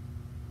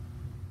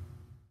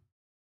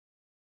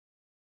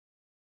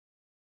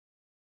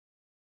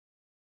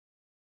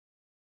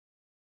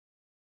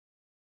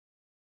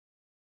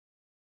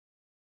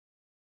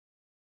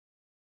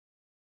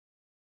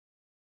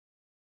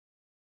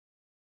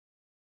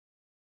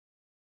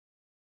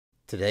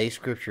 Today's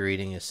scripture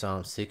reading is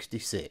Psalm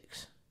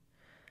 66.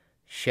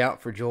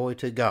 Shout for joy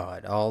to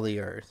God, all the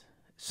earth.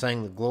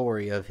 Sing the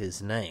glory of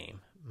his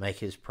name. Make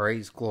his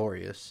praise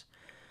glorious.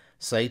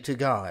 Say to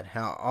God,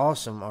 how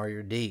awesome are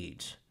your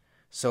deeds.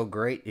 So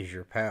great is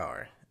your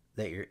power,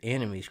 that your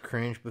enemies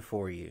cringe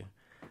before you.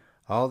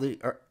 All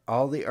the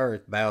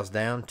earth bows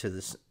down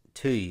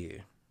to you.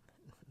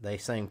 They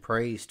sing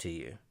praise to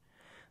you.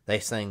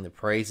 They sing the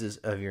praises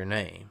of your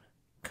name.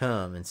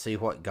 Come and see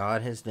what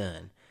God has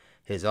done,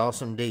 his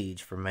awesome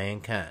deeds for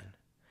mankind.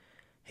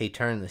 He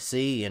turned the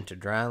sea into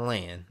dry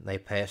land. They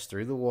passed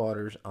through the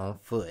waters on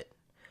foot.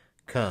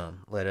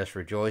 Come, let us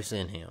rejoice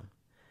in him.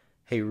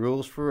 He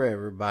rules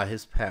forever by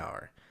his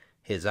power.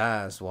 His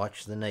eyes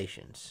watch the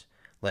nations.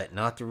 Let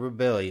not the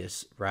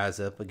rebellious rise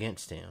up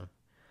against him.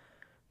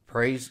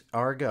 Praise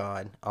our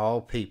God,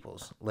 all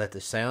peoples. Let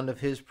the sound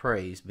of his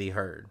praise be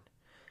heard.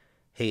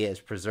 He has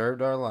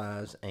preserved our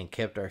lives and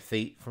kept our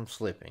feet from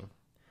slipping.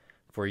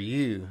 For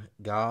you,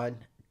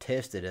 God,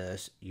 tested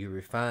us. You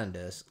refined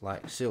us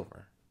like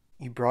silver.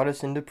 You brought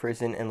us into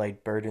prison and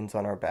laid burdens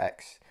on our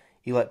backs.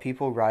 You let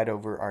people ride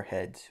over our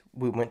heads.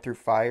 We went through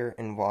fire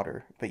and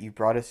water, but you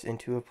brought us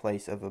into a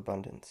place of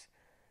abundance.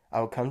 I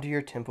will come to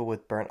your temple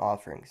with burnt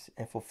offerings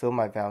and fulfill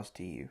my vows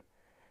to you.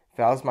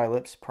 Vows my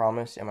lips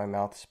promised and my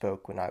mouth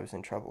spoke when I was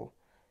in trouble.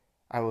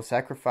 I will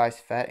sacrifice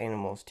fat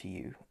animals to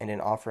you and an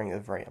offering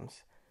of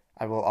rams.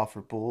 I will offer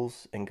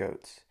bulls and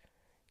goats.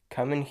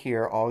 Come and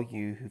hear, all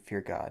you who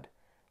fear God.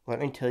 Let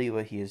me tell you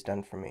what he has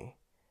done for me.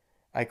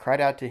 I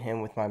cried out to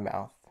him with my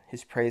mouth.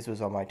 His praise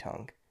was on my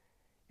tongue.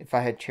 If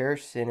I had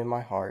cherished sin in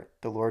my heart,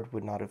 the Lord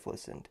would not have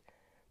listened.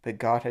 But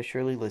God has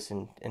surely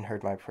listened and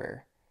heard my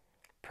prayer.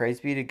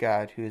 Praise be to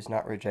God, who has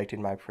not rejected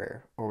my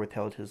prayer or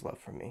withheld his love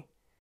from me.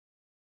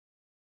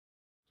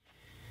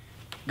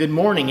 Good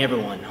morning,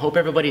 everyone. Hope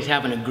everybody's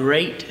having a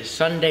great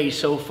Sunday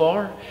so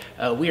far.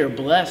 We are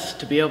blessed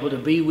to be able to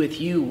be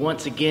with you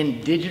once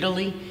again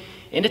digitally.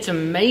 And it's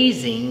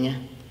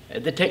amazing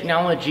the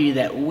technology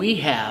that we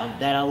have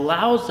that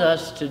allows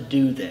us to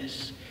do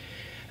this.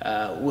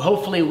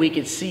 Hopefully we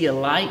could see a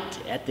light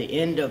at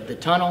the end of the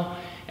tunnel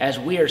as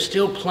we are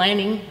still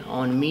planning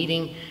on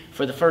meeting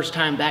for the first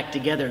time back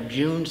together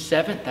June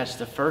 7th. That's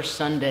the first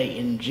Sunday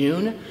in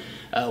June.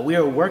 We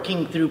are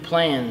working through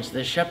plans.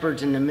 The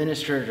shepherds and the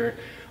ministers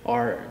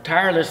are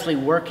tirelessly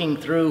working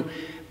through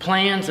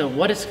plans of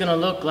what it's going to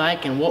look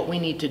like and what we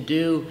need to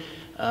do,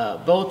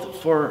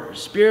 both for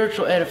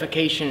spiritual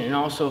edification and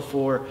also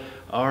for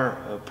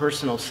our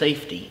personal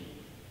safety.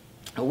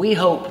 We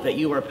hope that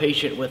you are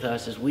patient with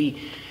us as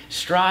we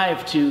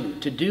strive to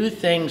do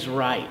things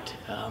right.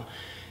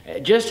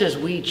 Just as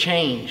we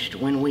changed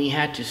when we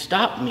had to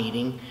stop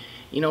meeting,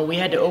 we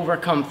had to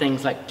overcome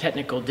things like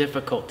technical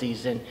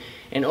difficulties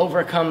and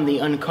overcome the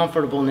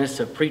uncomfortableness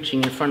of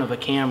preaching in front of a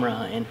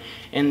camera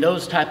and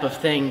those type of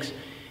things.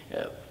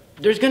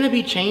 There's going to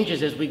be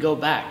changes as we go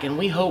back, and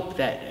we hope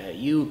that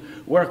you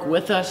work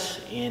with us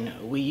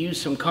and we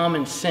use some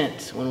common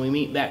sense when we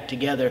meet back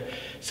together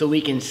so we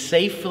can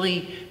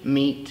safely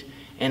meet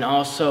and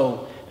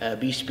also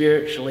be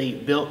spiritually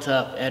built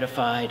up,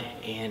 edified,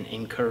 and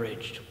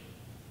encouraged.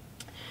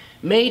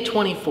 May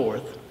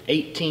 24th,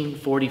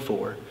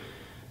 1844,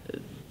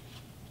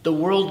 the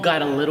world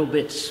got a little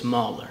bit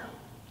smaller.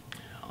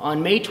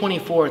 On May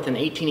 24th in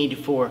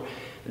 1884,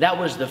 that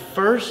was the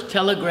first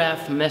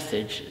telegraph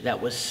message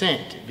that was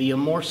sent via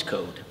Morse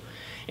code.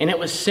 And it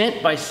was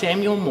sent by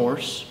Samuel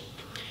Morse.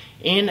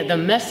 And the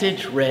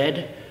message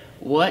read,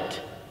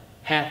 "What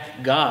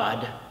hath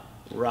God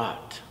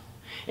wrought?"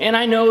 And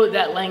I know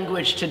that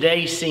language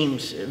today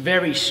seems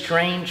very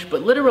strange,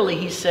 but literally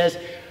he says,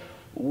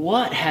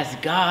 what has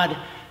God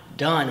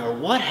done, or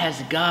what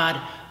has God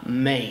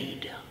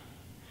made?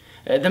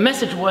 The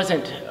message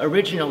wasn't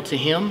original to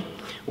him.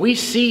 We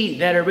see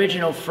that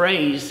original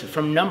phrase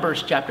from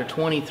Numbers chapter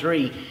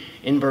 23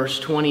 in verse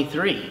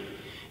 23.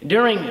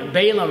 During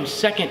Balaam's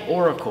second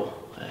oracle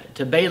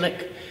to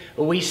Balak,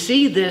 we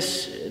see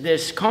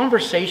this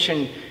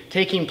conversation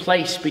taking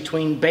place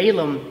between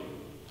Balaam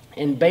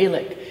and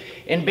Balak.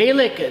 And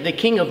Balak, the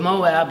king of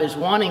Moab, is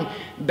wanting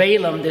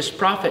Balaam, this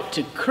prophet,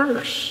 to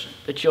curse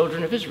the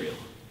children of Israel.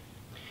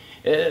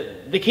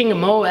 The king of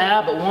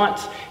Moab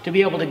wants to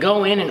be able to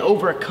go in and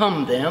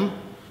overcome them.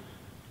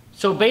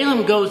 So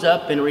Balaam goes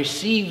up and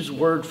receives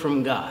word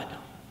from God.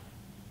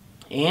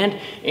 And it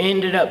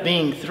ended up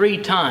being 3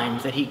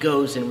 times that he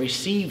goes and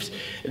receives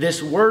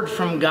this word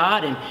from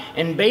God.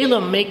 And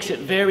Balaam makes it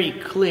very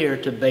clear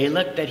to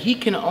Balak that he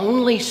can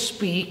only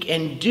speak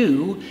and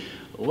do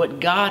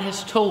what God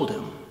has told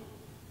him.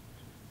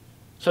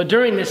 So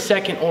during this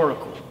second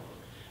oracle,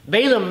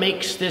 Balaam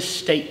makes this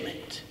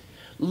statement: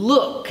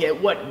 look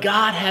at what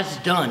God has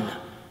done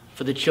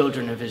for the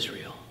children of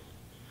Israel.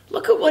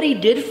 Look at what he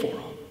did for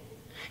them.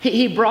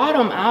 He brought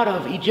them out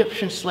of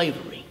Egyptian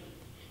slavery.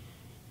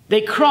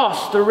 They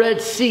crossed the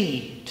Red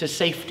Sea to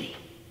safety.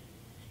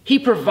 He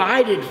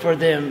provided for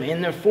them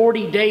in their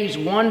 40 days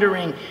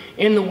wandering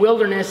in the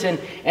wilderness. And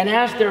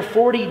as their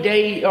 40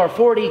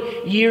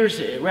 years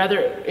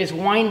is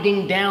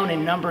winding down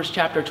in Numbers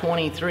chapter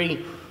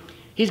 23,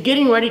 he's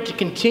getting ready to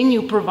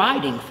continue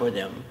providing for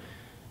them,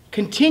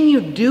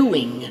 continue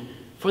doing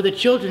for the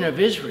children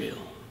of Israel.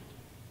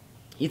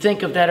 You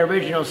think of that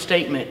original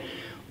statement,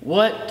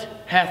 what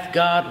hath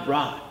God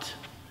wrought?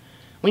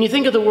 When you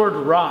think of the word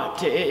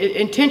wrought, it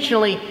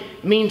intentionally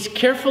means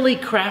carefully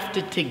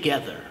crafted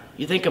together.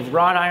 You think of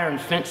wrought iron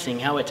fencing,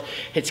 how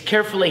it's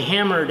carefully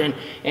hammered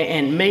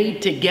and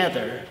made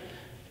together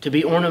to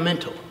be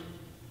ornamental.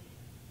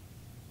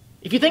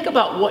 If you think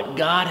about what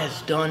God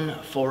has done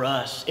for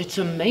us, it's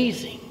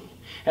amazing.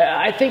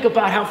 I think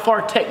about how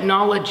far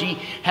technology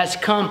has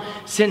come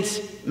since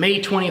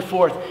May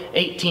 24th,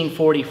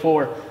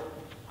 1844.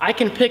 I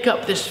can pick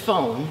up this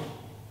phone,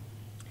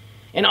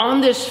 and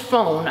on this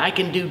phone, I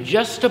can do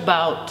just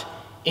about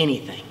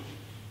anything.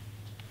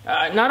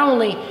 Not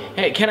only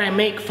can I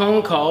make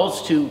phone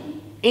calls to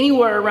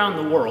anywhere around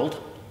the world,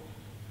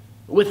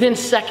 within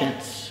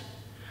seconds,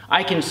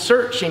 I can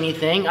search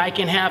anything. I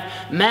can have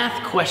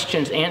math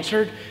questions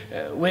answered,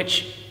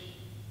 which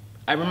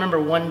I remember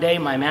one day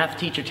my math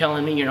teacher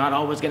telling me you're not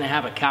always going to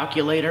have a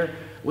calculator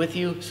with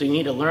you, so you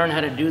need to learn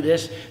how to do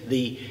this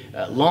the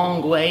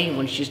long way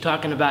when she's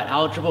talking about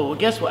algebra. Well,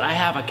 guess what? I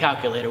have a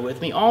calculator with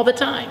me all the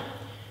time.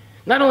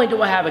 Not only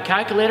do I have a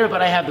calculator,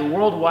 but I have the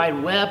World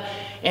Wide Web,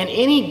 and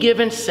any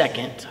given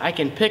second, I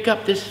can pick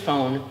up this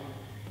phone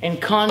and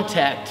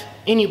contact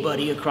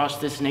anybody across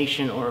this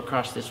nation or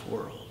across this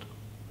world.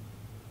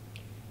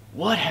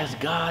 What has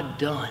God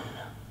done?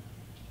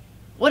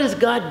 What has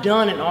God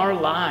done in our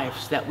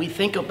lives that we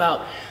think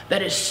about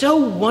that is so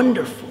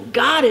wonderful?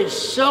 God is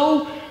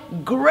so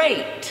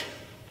great.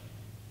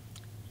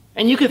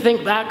 And you can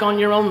think back on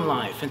your own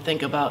life and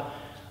think about,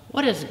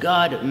 what has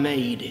God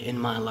made in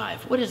my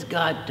life? What has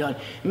God done?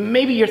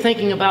 Maybe you're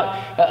thinking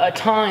about a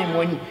time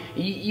when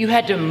you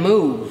had to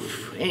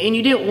move and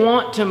you didn't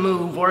want to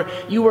move, or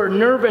you were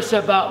nervous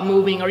about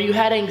moving, or you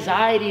had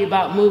anxiety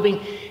about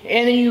moving,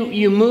 and then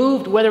you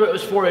moved, whether it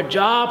was for a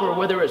job or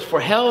whether it was for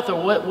health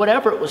or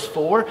whatever it was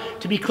for,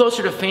 to be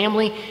closer to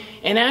family.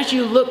 And as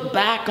you look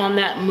back on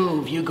that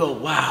move, you go,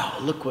 wow,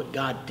 look what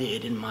God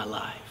did in my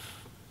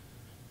life.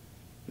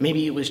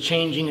 Maybe it was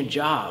changing a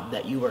job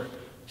that you were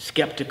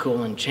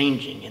skeptical and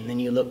changing, and then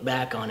you look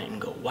back on it and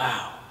go,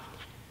 wow,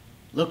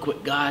 look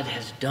what God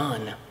has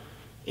done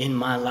in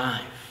my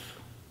life.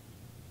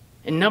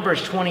 In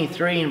Numbers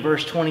 23 and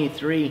verse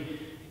 23,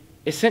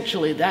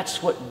 essentially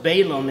that's what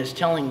Balaam is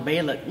telling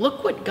Balak.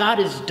 Look what God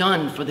has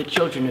done for the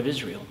children of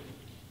Israel.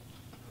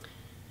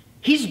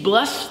 He's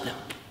blessed them.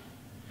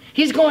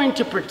 He's going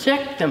to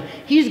protect them.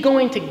 He's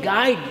going to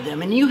guide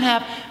them. And you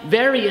have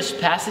various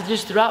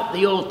passages throughout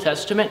the Old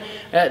Testament.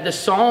 The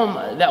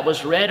psalm that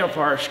was read of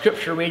our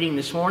scripture reading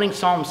this morning,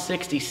 Psalm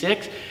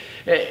 66,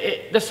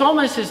 the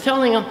psalmist is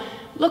telling them,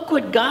 look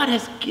what God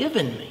has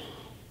given me.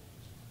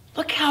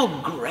 Look how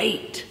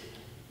great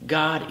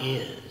God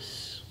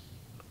is.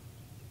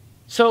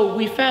 So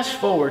we fast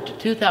forward to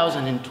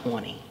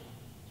 2020.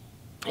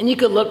 And you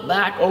could look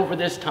back over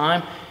this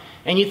time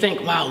and you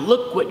think, wow,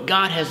 look what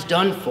God has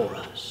done for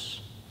us.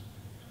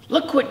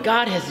 Look what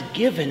God has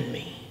given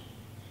me.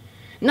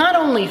 Not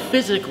only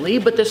physically,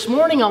 but this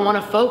morning I want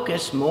to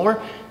focus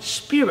more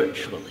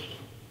spiritually.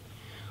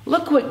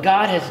 Look what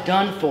God has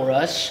done for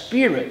us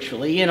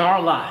spiritually in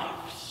our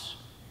lives.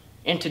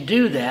 And to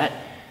do that,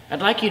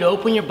 I'd like you to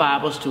open your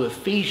Bibles to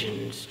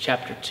Ephesians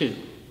chapter 2.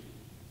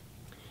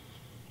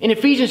 In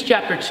Ephesians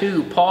chapter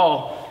 2,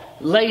 Paul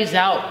lays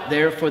out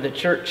there for the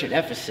church at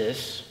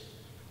Ephesus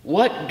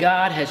what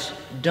God has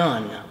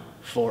done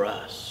for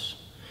us.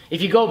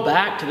 If you go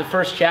back to the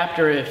first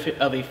chapter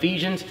of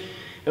Ephesians,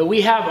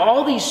 we have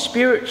all these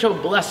spiritual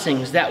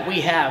blessings that we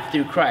have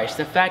through Christ.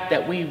 The fact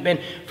that we've been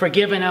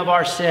forgiven of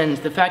our sins,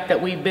 the fact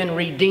that we've been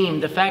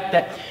redeemed, the fact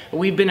that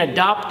we've been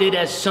adopted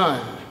as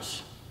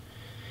sons.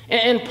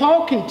 And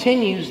Paul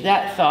continues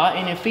that thought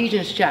in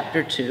Ephesians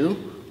chapter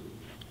 2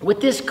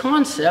 with this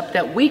concept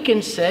that we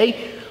can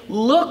say,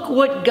 look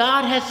what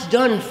God has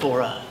done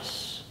for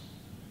us.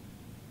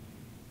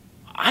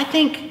 I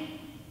think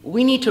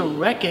we need to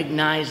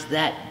recognize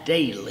that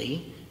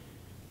daily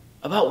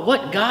about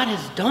what God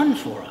has done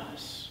for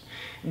us.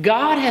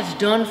 God has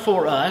done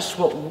for us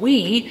what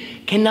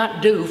we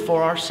cannot do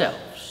for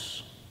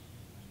ourselves.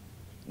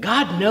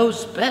 God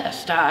knows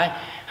best.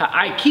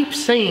 I keep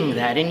saying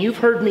that, and you've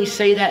heard me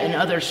say that in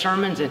other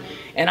sermons,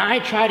 and I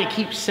try to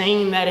keep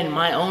saying that in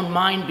my own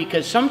mind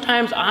because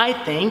sometimes I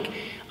think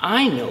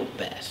I know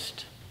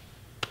best.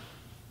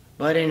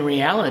 But in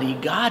reality,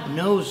 God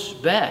knows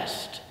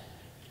best.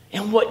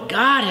 And what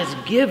God has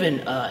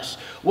given us,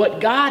 what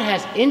God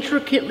has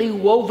intricately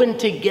woven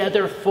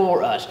together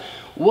for us,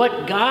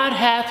 what God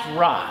hath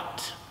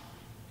wrought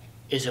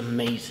is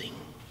amazing.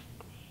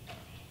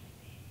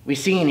 We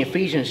see in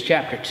Ephesians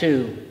chapter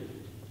 2,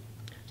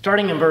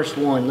 starting in verse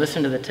 1,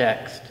 listen to the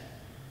text.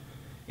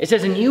 It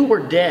says, "And you were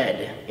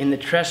dead in the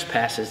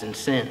trespasses and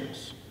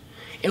sins,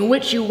 in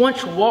which you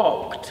once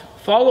walked,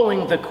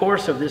 following the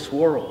course of this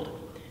world,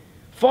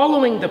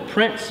 following the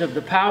prince of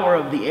the power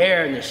of the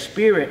air and the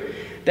spirit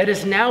that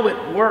is now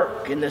at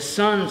work in the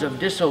sons of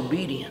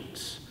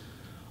disobedience,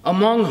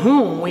 among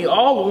whom we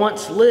all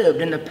once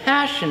lived in the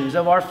passions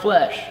of our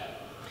flesh,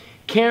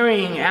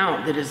 carrying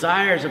out the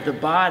desires of the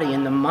body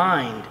and the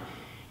mind,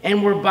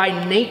 and were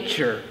by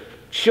nature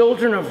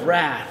children of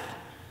wrath,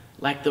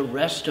 like the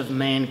rest of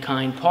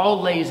mankind."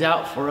 Paul lays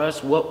out for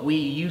us what we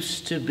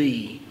used to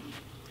be.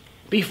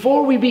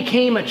 Before we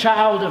became a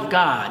child of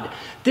God,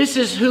 this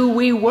is who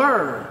we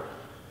were.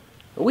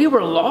 We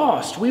were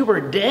lost. We were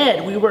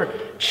dead. We were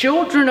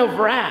children of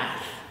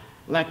wrath,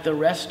 like the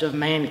rest of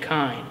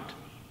mankind.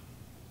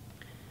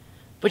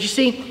 But you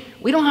see,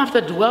 we don't have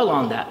to dwell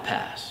on that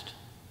past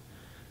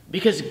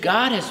because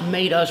God has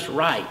made us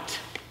right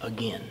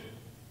again.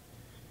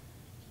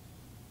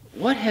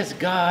 What has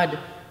God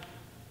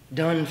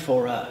done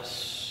for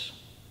us?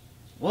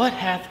 What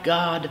hath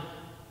God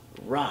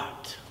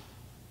wrought?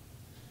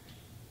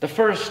 The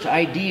first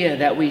idea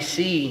that we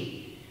see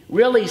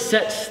really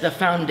sets the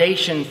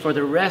foundation for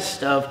the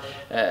rest of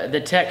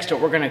the text that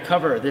we're going to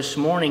cover this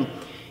morning.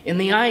 In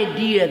the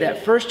idea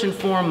that first and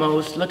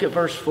foremost, look at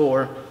verse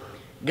 4,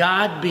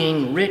 God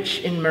being rich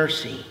in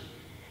mercy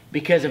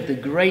because of the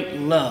great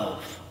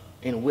love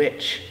in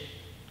which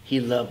he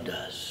loved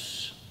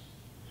us.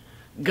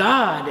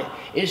 God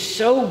is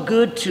so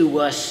good to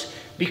us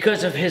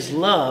because of his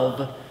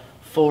love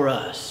for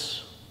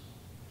us.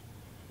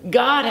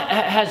 God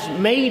has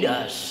made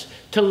us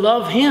to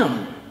love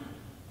him.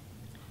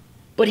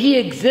 But he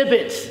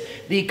exhibits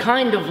the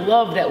kind of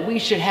love that we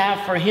should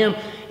have for him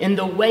in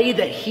the way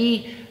that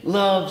he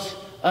loves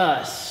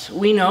us.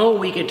 We know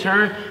we could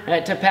turn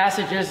to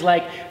passages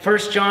like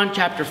 1 John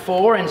chapter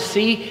 4 and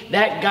see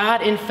that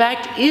God, in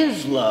fact,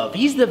 is love.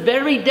 He's the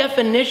very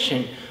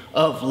definition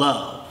of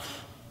love.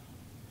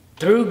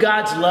 Through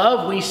God's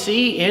love, we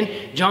see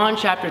in John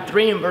chapter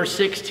 3 and verse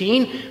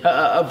 16,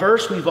 a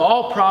verse we've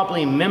all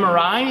probably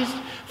memorized.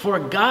 For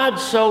God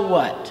so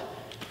what?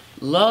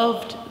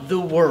 Loved the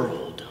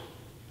world,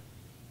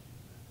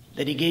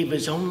 that he gave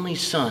his only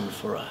Son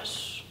for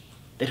us,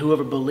 that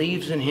whoever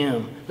believes in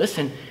him,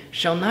 listen,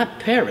 shall not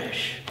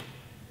perish,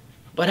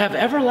 but have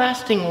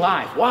everlasting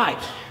life. Why?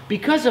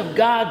 Because of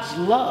God's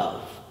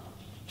love.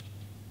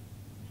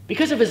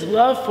 Because of his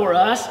love for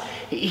us,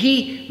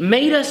 he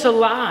made us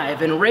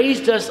alive and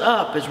raised us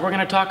up, as we're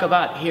going to talk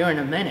about here in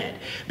a minute.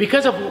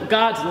 Because of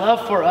God's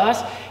love for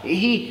us,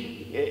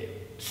 he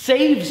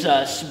saves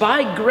us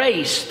by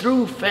grace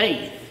through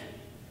faith.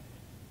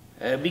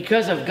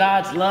 Because of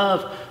God's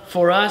love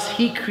for us,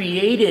 he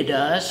created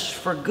us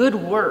for good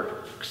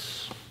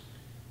works.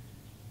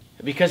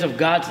 Because of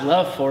God's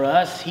love for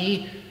us,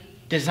 he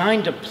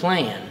designed a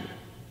plan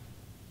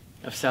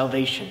of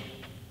salvation.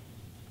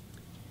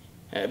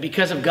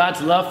 Because of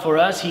God's love for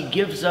us, He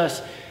gives us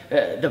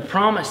the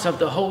promise of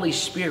the Holy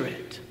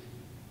Spirit,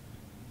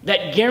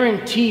 that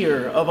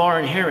guarantor of our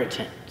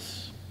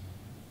inheritance.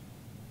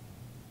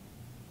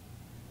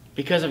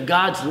 Because of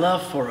God's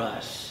love for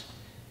us,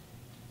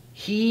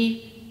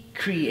 He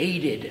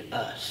created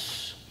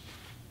us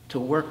to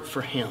work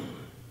for Him.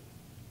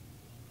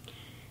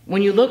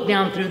 When you look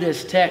down through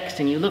this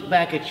text and you look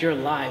back at your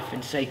life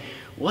and say,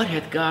 what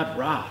hath God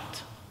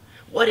wrought?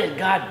 What has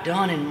God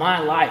done in my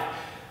life?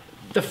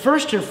 The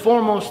first and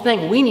foremost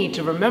thing we need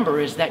to remember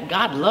is that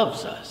God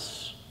loves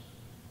us.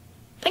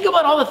 Think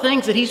about all the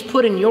things that He's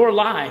put in your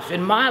life,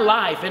 in my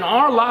life, in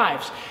our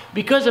lives,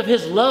 because of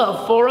His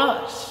love for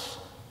us.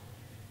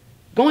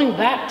 Going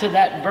back to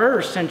that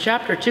verse in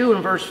chapter 2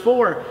 and verse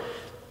 4,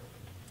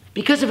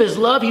 because of His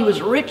love, He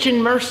was rich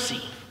in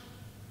mercy.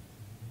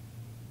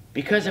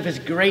 Because of His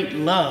great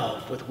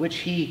love with which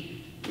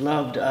He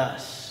loved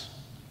us.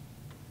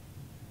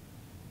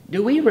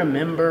 Do we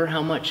remember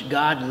how much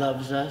God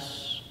loves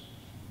us?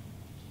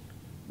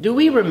 Do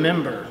we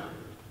remember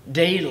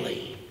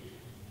daily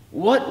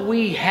what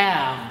we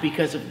have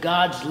because of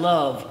God's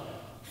love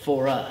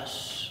for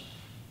us?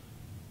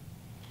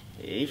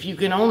 If you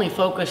can only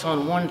focus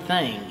on one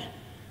thing,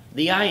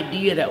 the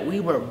idea that we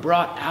were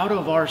brought out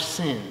of our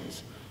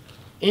sins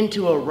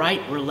into a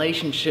right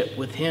relationship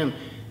with Him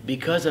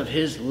because of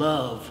His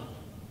love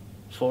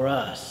for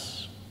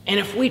us. And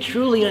if we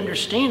truly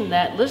understand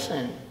that,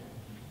 listen,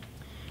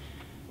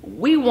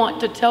 we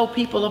want to tell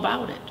people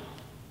about it.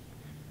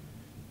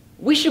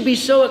 We should be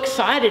so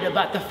excited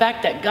about the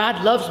fact that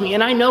God loves me.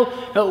 And I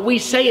know we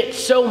say it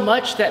so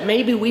much that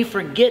maybe we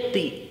forget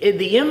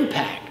the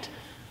impact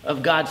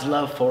of God's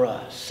love for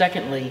us.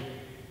 Secondly,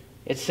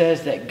 it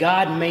says that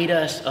God made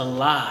us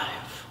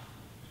alive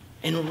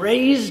and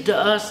raised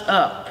us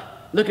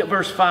up. Look at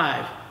verse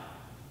 5.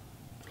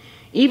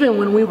 Even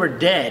when we were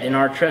dead in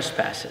our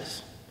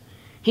trespasses,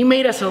 He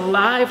made us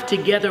alive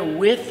together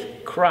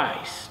with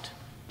Christ.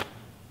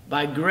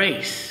 By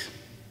grace,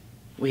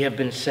 we have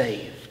been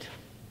saved.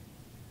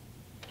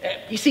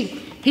 You see,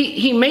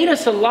 He made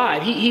us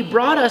alive. He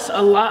brought us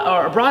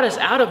alive, or brought us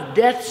out of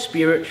death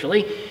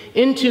spiritually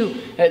into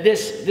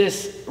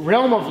this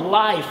realm of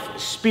life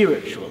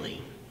spiritually.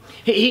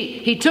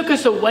 He took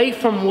us away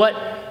from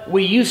what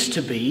we used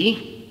to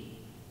be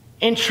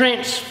and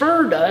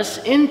transferred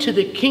us into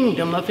the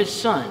kingdom of His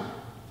Son.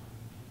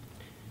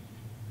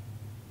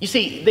 You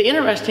see, the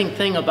interesting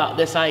thing about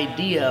this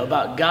idea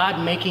about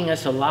God making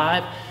us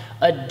alive,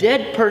 a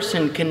dead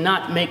person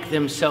cannot make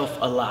themselves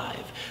alive.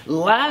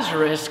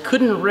 Lazarus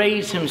couldn't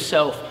raise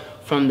himself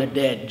from the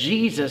dead.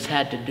 Jesus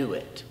had to do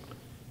it.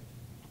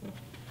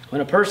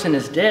 When a person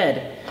is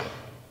dead,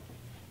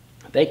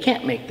 they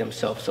can't make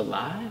themselves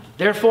alive.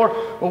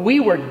 Therefore, we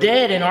were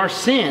dead in our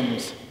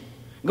sins.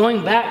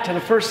 Going back to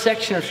the first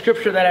section of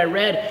Scripture that I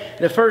read,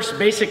 the first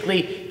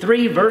basically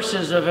 3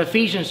 verses of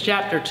Ephesians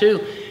chapter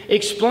 2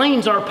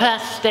 explains our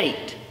past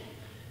state.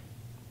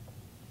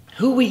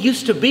 Who we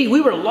used to be. We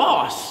were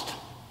lost.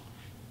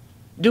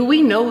 Do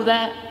we know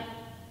that?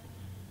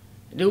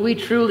 Do we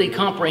truly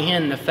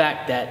comprehend the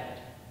fact that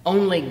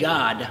only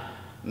God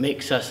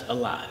makes us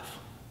alive?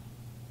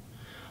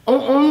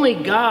 Only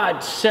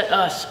God set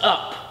us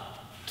up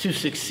to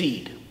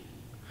succeed.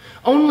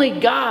 Only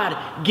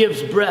God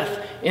gives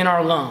breath in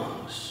our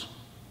lungs.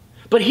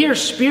 But here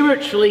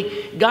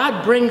spiritually,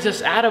 God brings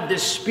us out of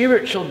this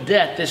spiritual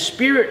death, this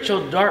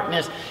spiritual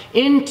darkness,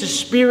 into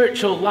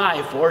spiritual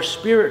life or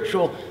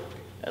spiritual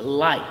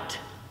light.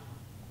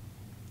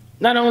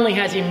 Not only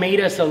has He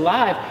made us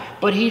alive,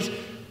 but He's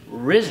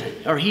risen,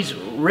 or He's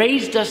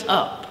raised us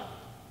up.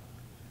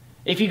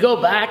 If you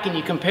go back and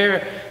you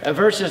compare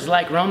verses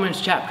like Romans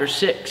chapter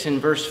 6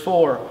 and verse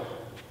 4,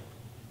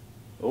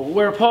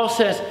 where Paul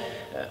says,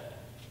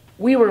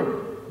 we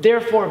were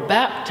therefore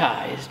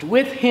baptized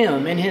with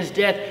Him in His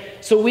death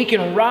so we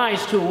can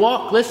rise to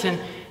walk, listen,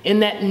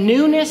 in that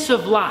newness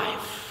of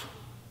life.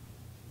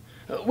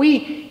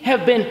 We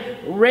have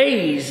been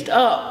raised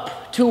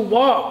up to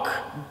walk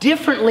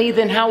differently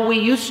than how we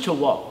used to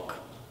walk.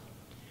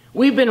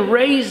 We've been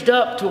raised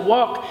up to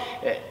walk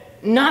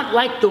not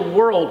like the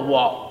world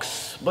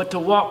walks, but to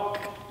walk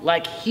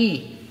like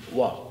He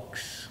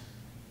walks.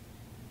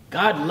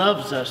 God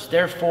loves us,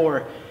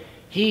 therefore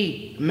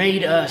He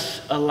made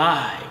us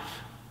alive.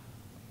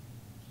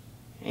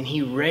 And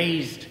He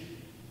raised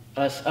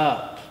us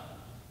up.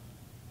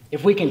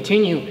 If we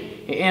continue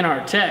in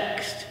our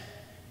text,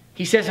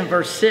 He says in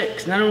verse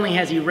 6, not only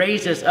has He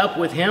raised us up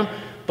with Him,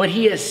 but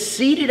He has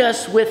seated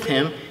us with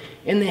Him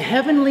in the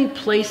heavenly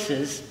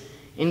places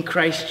in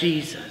Christ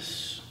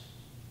Jesus.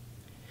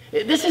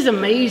 This is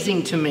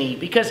amazing to me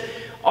because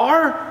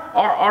our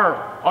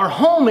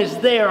home is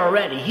there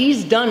already.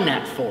 He's done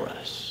that for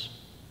us.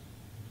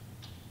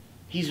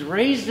 He's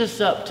raised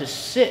us up to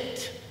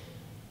sit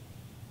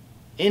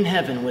in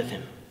heaven with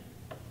Him.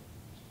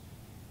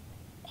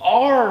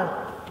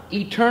 Our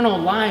eternal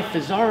life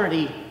is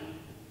already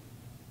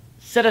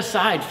set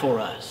aside for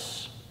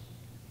us.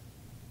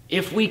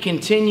 if we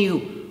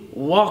continue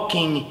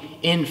walking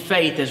in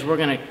faith, as we're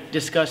going to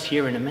discuss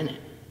here in a minute.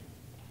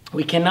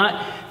 We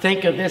cannot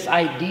think of this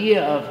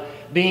idea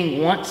of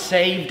being once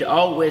saved,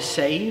 always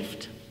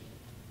saved.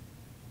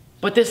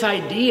 But this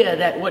idea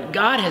that what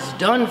God has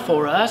done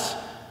for us,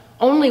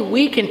 only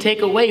we can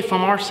take away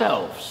from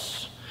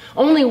ourselves.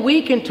 Only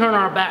we can turn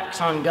our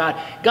backs on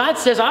God. God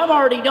says, I've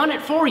already done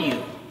it for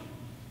you.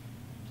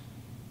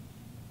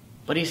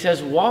 But he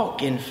says,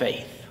 walk in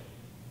faith.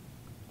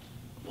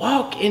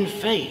 Walk in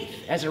faith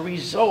as a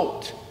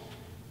result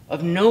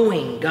of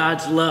knowing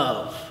God's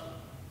love,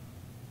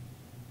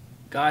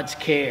 God's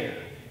care,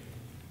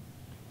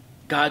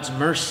 God's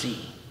mercy,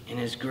 and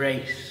his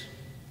grace.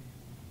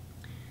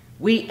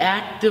 We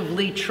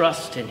actively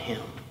trust in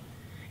him.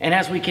 And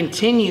as we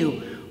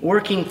continue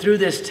working through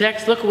this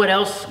text, look what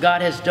else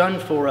God has done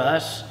for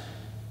us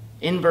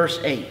in verse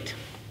 8.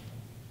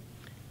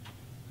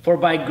 For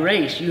by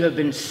grace you have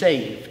been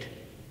saved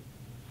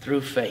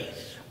through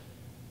faith.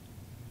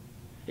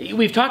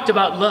 We've talked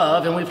about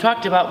love and we've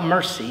talked about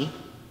mercy.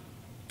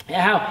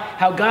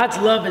 How God's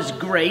love is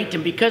great,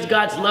 and because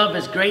God's love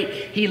is great,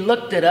 he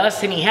looked at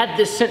us and he had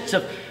this sense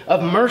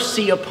of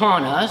mercy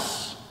upon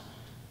us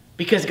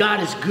because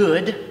God is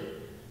good.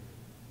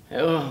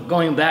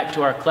 Going back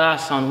to our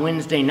class on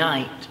Wednesday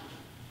night,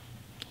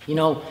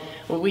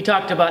 we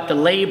talked about the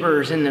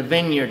laborers in the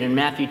vineyard in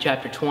Matthew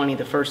chapter 20,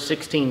 the first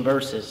 16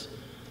 verses.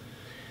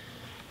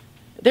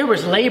 There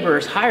was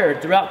laborers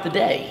hired throughout the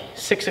day,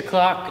 6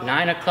 o'clock,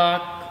 9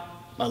 o'clock,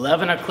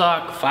 11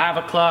 o'clock, 5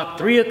 o'clock,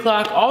 3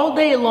 o'clock, all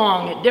day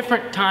long at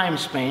different time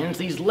spans.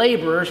 These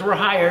laborers were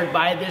hired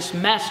by this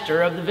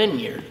master of the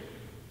vineyard.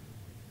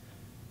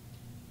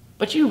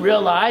 But you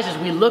realize, as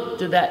we looked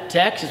through that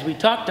text, as we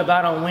talked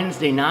about on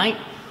Wednesday night,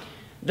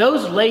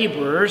 those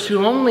laborers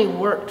who only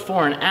worked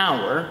for an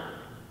hour,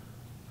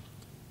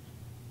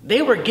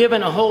 they were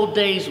given a whole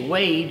day's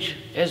wage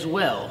as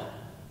well.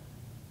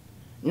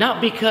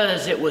 Not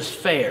because it was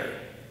fair.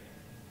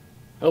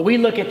 But we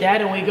look at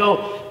that and we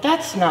go,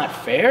 that's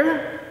not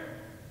fair.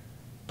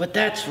 But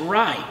that's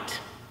right.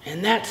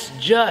 And that's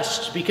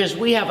just because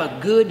we have a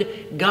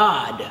good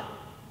God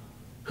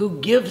who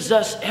gives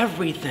us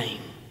everything.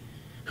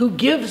 Who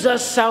gives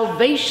us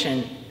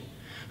salvation,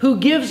 who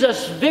gives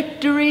us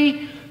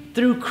victory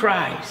through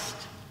Christ.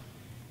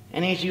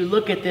 And as you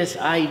look at this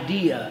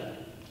idea,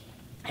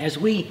 as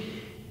we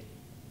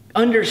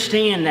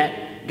understand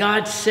that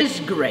God says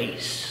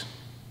grace,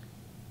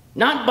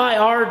 not by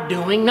our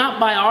doing, not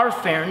by our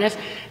fairness,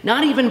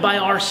 not even by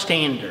our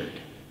standard.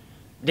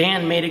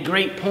 Dan made a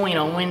great point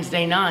on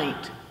Wednesday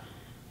night.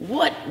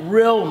 What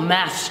real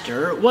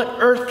master, what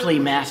earthly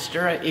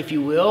master, if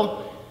you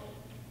will,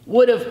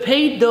 would have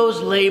paid those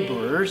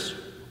laborers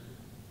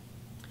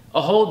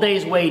a whole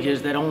day's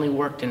wages that only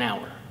worked an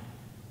hour?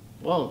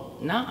 Well,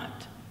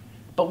 not.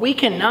 But we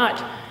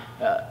cannot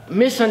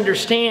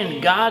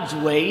misunderstand God's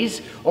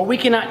ways, or we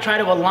cannot try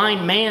to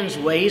align man's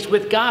ways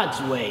with God's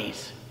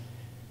ways.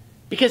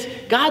 Because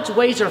God's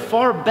ways are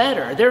far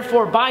better.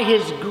 Therefore, by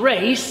his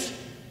grace,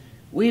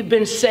 we've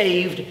been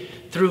saved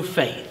through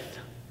faith.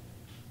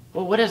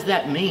 Well, what does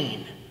that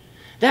mean?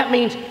 That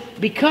means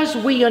because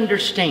we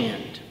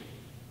understand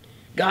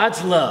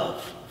God's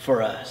love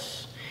for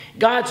us,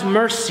 God's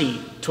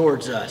mercy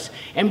towards us,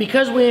 and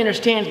because we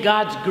understand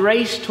God's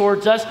grace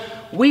towards us,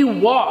 we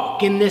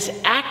walk in this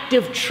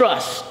active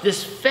trust,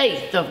 this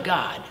faith of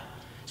God,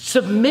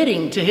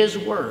 submitting to his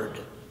word.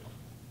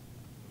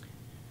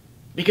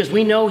 Because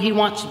we know he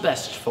wants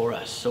best for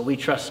us, so we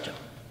trust him.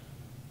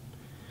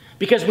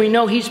 Because we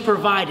know he's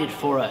provided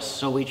for us,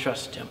 so we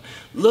trust him.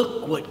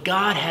 Look what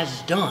God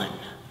has done.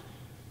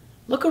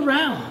 Look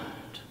around.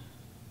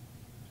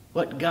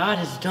 What God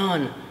has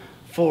done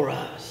for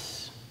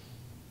us.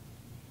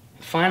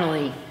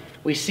 Finally,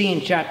 we see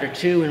in chapter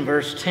 2 and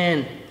verse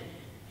 10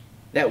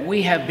 that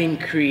we have been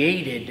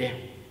created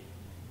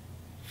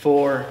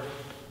for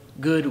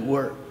good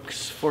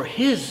works, for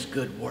his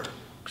good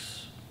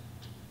works.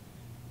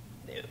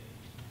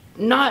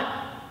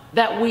 Not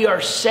that we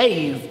are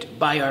saved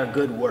by our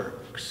good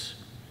works,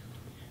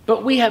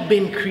 but we have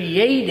been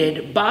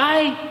created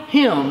by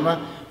him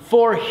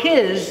for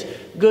his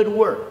good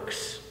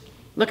works.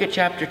 Look at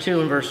chapter 2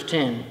 and verse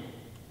 10.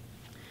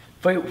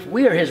 For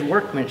we are his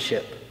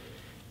workmanship,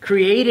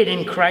 created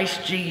in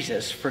Christ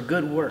Jesus for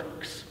good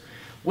works,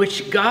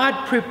 which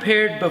God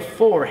prepared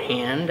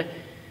beforehand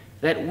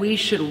that we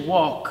should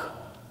walk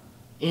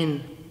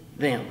in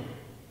them.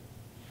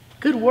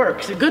 Good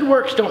works. Good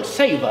works don't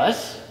save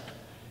us,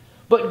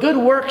 but good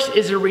works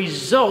is a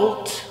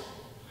result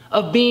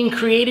of being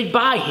created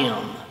by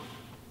him.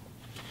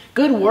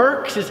 Good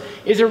works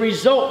is a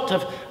result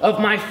of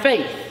my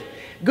faith.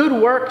 Good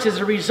works is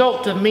a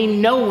result of me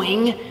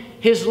knowing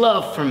his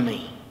love for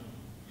me.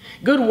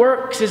 Good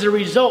works is a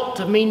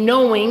result of me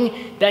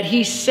knowing that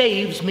he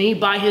saves me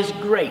by his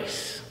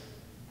grace.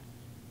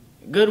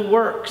 Good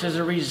works is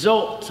a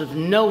result of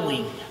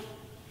knowing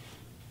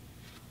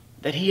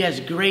that he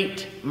has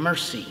great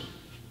mercy.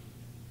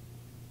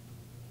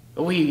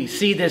 We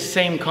see this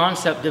same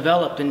concept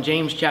developed in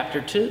James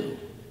chapter 2.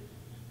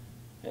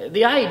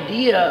 The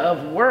idea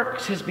of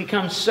works has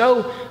become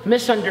so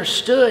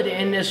misunderstood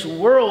in this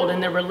world, in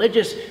the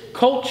religious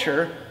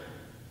culture.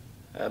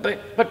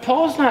 But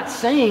Paul's not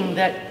saying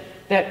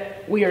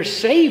that we are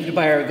saved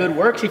by our good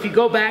works. If you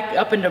go back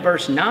up into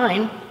verse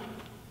 9,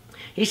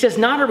 he says,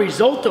 not a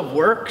result of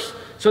works,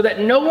 so that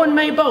no one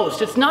may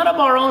boast. It's not of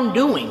our own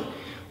doing.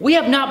 We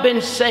have not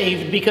been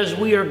saved because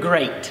we are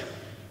great,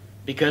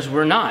 because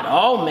we're not.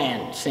 All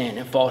men sin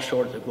and fall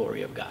short of the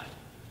glory of God.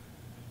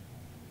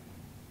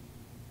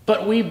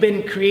 But we've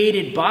been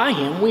created by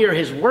him. We are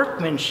his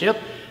workmanship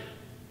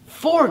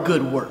for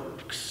good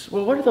works.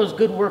 Well, what do those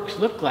good works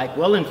look like?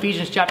 Well, in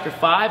Ephesians chapter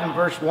 5 and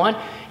verse 1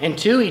 and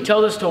 2, he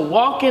tells us to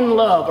walk in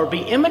love or be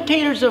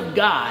imitators of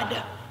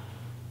God.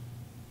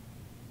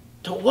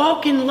 To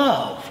walk in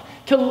love.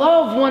 To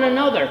love one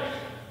another.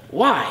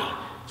 Why?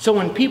 So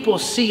when people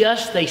see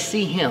us, they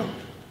see him.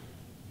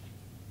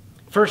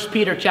 1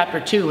 Peter chapter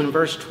 2 and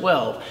verse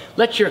 12.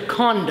 Let your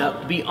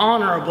conduct be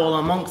honorable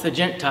amongst the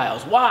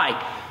Gentiles.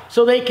 Why?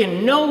 So they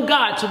can know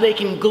God, so they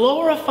can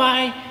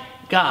glorify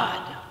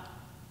God.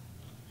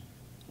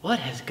 What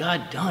has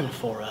God done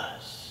for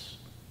us?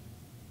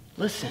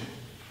 Listen,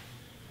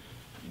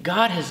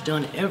 God has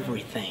done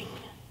everything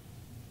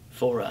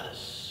for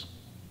us.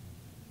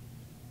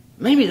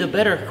 Maybe the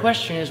better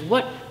question is,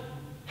 what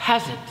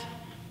hasn't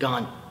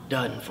God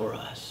done for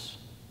us?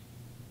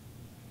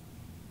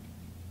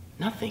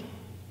 Nothing.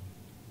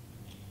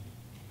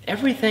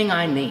 Everything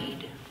I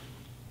need,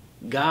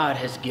 God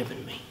has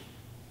given me.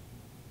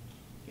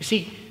 You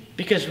see,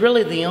 because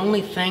really the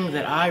only thing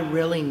that I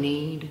really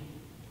need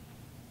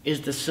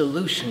is the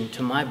solution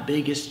to my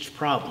biggest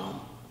problem,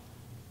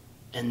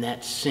 and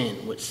that's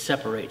sin, which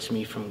separates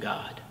me from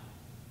God.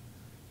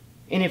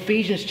 In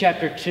Ephesians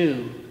chapter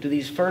 2, to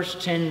these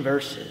first 10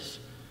 verses,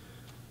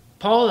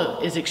 Paul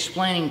is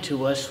explaining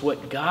to us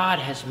what God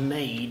has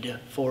made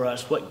for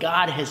us, what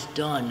God has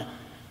done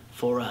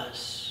for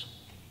us.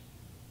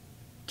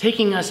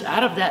 Taking us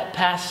out of that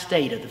past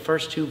state of the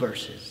first 2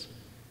 verses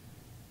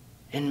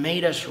and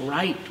made us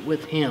right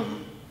with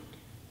him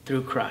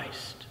through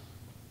Christ.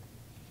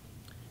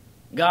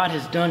 God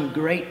has done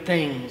great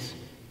things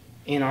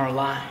in our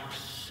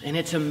lives, and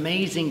it's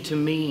amazing to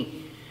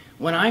me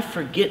when I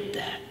forget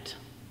that.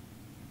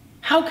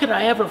 How could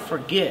I ever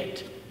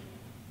forget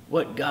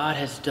what God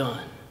has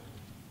done?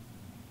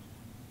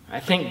 I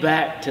think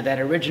back to that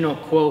original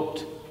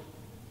quote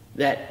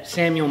that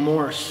Samuel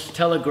Morse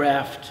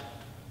telegraphed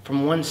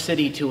from one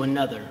city to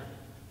another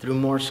through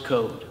Morse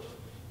code.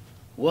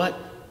 What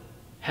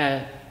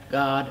had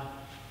God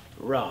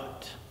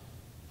wrought?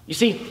 You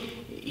see,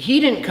 he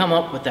didn't come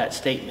up with that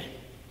statement.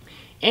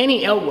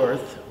 Annie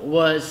Elworth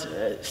was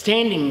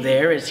standing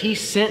there as he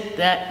sent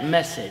that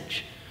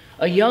message,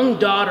 a young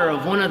daughter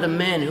of one of the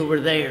men who were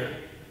there.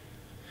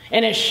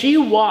 And as she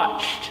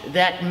watched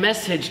that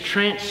message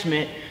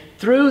transmit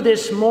through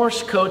this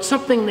Morse code,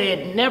 something they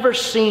had never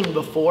seen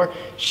before,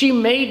 she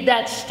made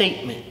that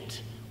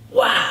statement.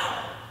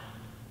 Wow,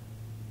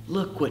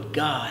 look what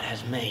God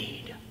has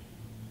made.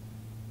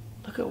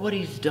 Look at what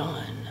he's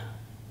done.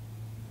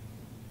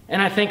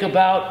 And I think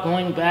about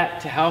going back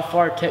to how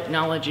far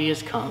technology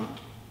has come.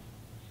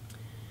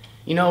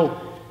 You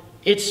know,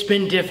 it's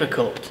been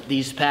difficult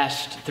these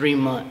past 3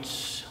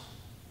 months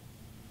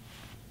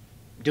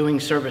doing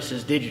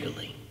services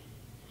digitally.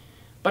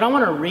 But I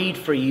want to read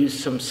for you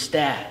some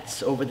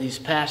stats over these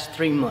past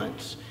 3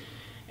 months.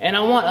 And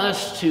I want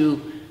us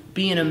to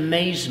be in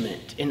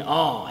amazement, in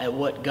awe at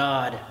what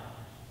God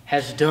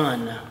has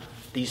done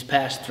these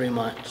past 3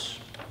 months.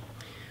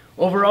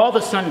 Over all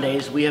the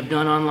Sundays we have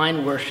done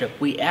online worship,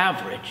 we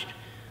averaged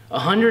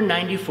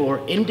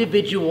 194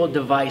 individual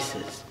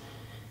devices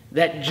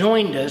that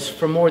joined us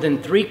for more than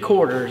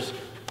 3/4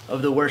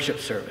 of the worship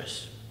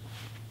service.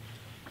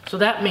 So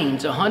that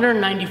means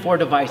 194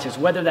 devices,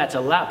 whether that's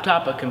a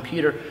laptop, a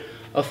computer,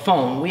 a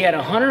phone. We had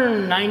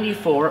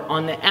 194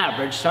 on the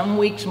average, some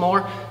weeks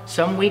more,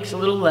 some weeks a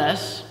little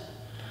less.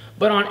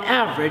 But on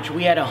average,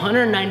 we had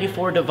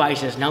 194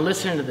 devices. Now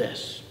listen to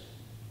this.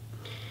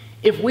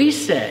 If we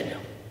said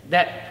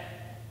that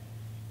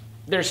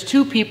there's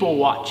 2 people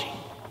watching.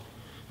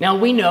 Now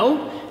we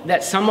know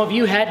that some of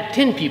you had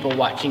 10 people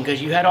watching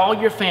because you had all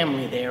your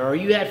family there, or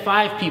you had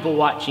 5 people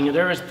watching, or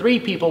there was 3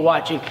 people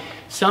watching.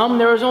 Some,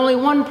 there was only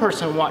 1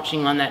 person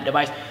watching on that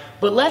device.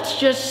 But let's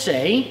just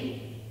say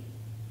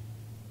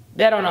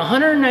that on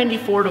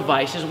 194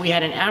 devices, we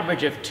had an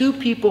average of 2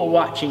 people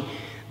watching.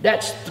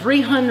 That's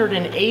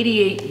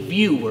 388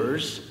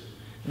 viewers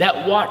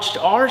that watched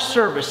our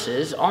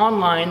services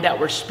online, that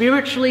were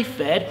spiritually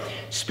fed,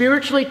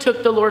 spiritually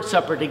took the Lord's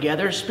Supper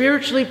together,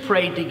 spiritually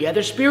prayed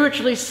together,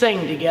 spiritually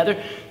sang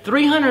together.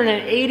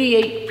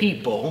 388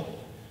 people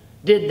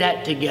did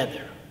that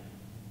together.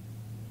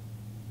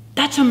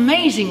 That's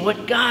amazing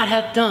what God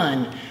hath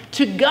done.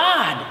 To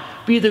God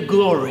be the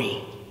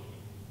glory.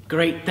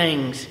 Great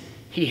things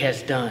he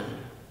has done.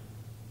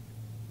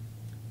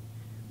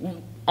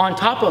 On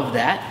top of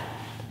that,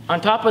 on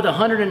top of the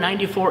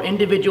 194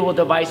 individual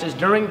devices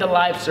during the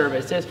live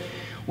services,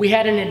 we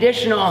had an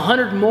additional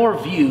 100 more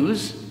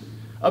views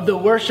of the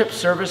worship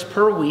service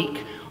per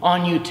week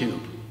on YouTube.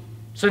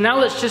 So now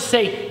let's just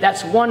say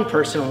that's one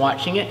person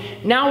watching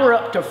it. Now we're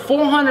up to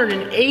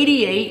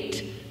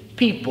 488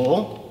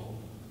 people,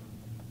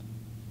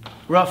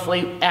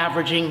 roughly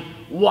averaging,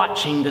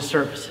 watching the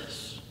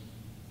services.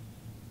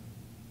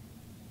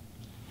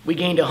 We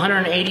gained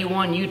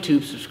 181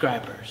 YouTube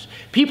subscribers.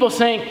 People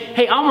saying,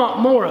 hey, I want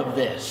more of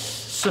this.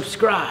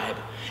 Subscribe.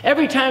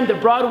 Every time the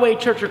Broadway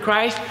Church of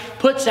Christ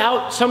puts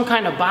out some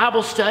kind of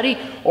Bible study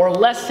or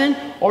lesson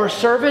or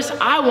service,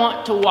 I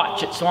want to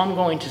watch it, so I'm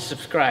going to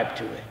subscribe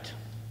to it.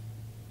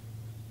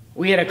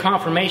 We had a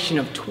confirmation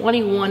of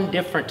 21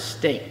 different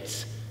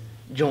states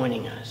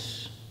joining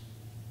us,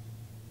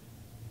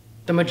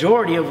 the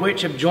majority of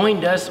which have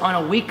joined us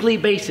on a weekly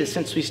basis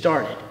since we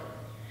started.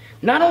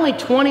 Not only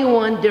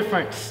 21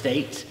 different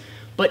states,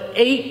 but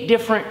 8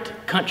 different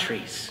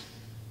countries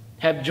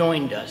have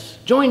joined us,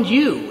 joined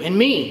you and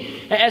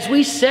me, as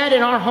we sat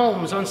in our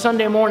homes on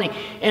Sunday morning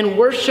and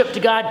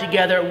worshiped God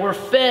together, were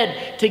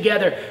fed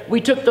together,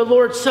 we took the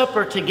Lord's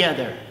Supper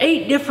together.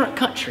 8 different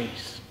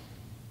countries.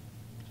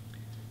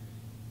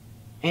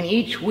 And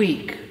each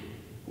week,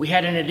 we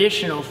had an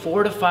additional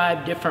 4 to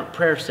 5 different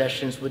prayer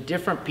sessions with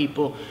different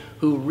people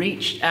who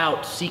reached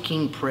out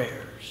seeking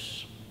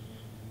prayers.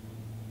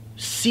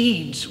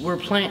 Seeds were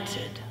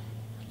planted.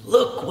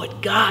 Look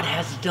what God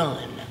has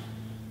done.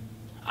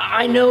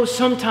 I know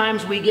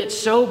sometimes we get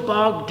so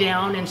bogged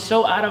down and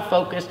so out of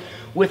focus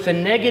with the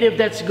negative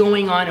that's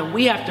going on, and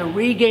we have to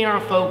regain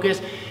our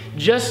focus,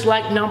 just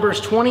like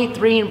Numbers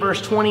 23 and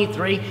verse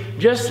 23,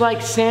 just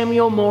like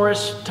Samuel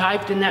Morris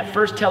typed in that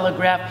first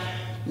telegraph.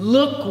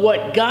 Look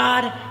what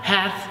God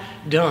hath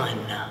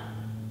done.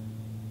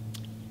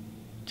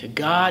 To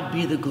God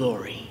be the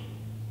glory.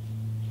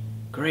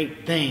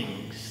 Great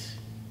things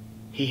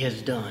he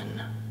has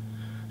done.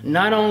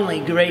 Not only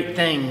great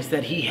things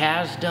that he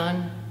has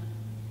done,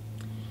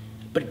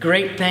 but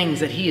great things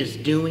that he is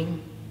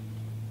doing.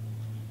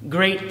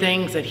 Great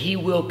things that he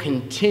will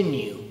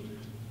continue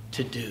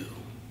to do.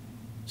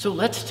 So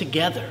let's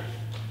together,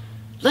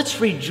 let's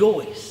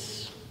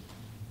rejoice.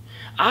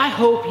 I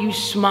hope you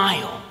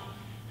smile.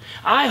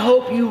 I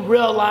hope you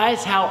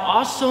realize how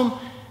awesome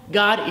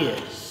God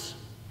is.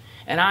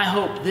 And I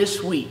hope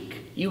this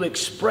week you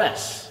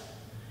express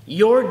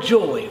your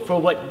joy for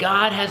what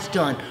God has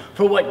done,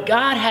 for what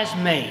God has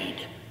made,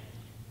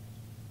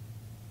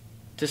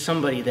 to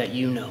somebody that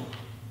you know.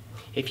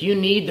 If you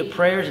need the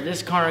prayers of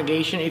this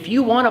congregation, if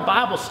you want a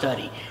Bible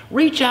study,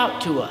 reach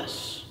out to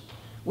us.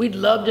 We'd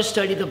love to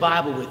study the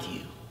Bible with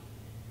you.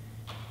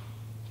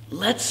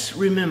 Let's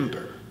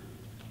remember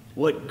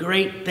what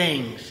great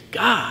things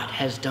God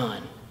has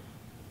done,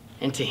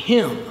 and to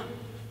him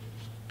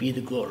be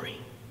the glory.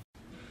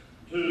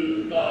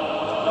 To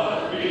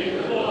God be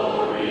the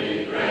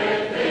glory,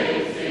 great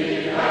things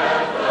he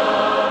has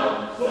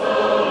done. So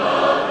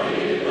loved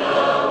he the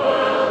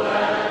world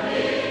that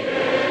he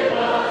gave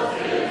us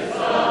his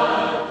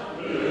Son,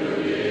 who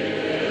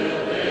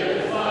yielded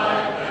his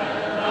life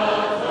and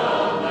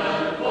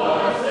atonement for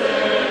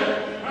sin,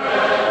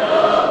 and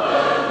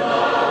opened the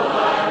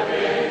wide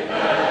gate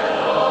that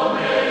all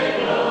may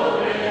go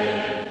in.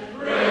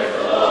 Praise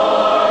the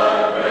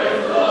Lord,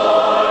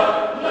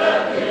 let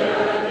the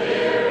earth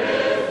hear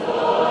his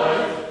voice.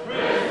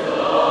 Praise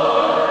the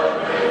Lord,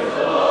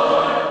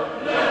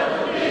 let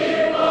the people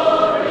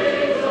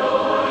rejoice.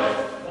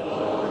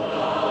 Hold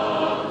on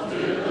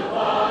to the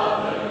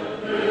Father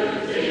through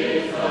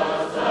Jesus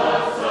the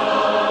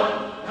Son,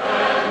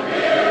 and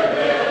give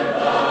him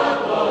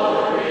the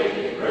glory,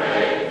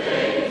 great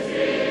things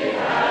he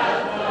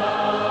has done.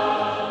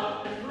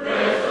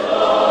 Praise the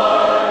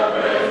Lord,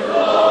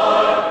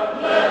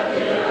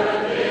 let the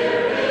earth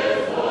hear his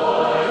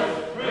voice.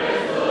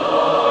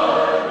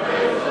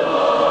 Praise the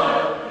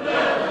Lord,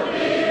 let the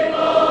people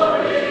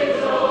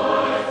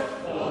rejoice.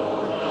 Hold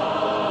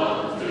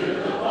on to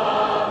the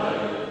Father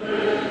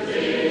through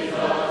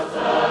Jesus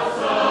the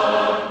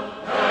Son,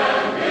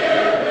 and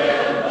give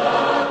him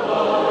the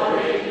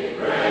glory,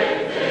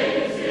 great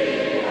things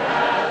he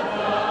has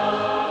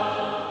done.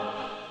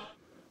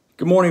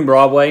 Good morning,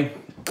 Broadway.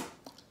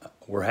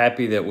 We're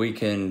happy that we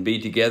can be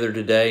together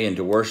today and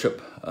to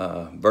worship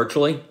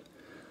virtually.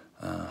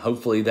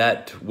 Hopefully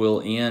that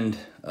will end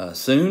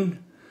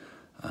soon.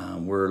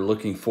 We're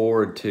looking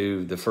forward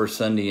to the first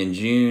Sunday in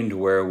June, to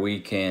where we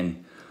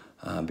can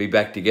be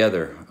back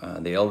together.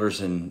 The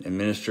elders and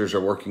ministers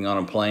are working on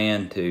a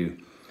plan to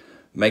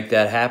make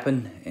that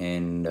happen,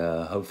 and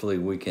hopefully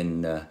we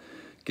can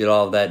get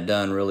all of that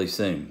done really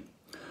soon.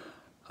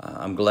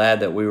 I'm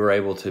glad that we were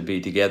able to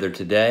be together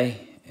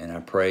today, and I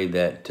pray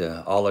that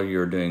all of you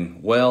are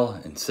doing well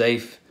and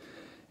safe.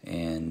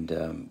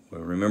 And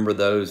remember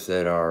those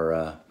that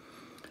are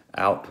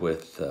out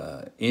with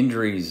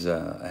injuries,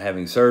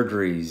 having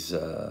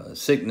surgeries,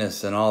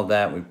 sickness and all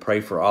that. We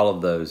pray for all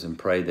of those and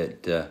pray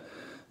that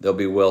they'll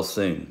be well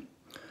soon.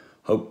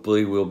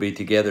 Hopefully we'll be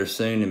together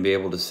soon and be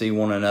able to see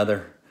one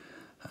another,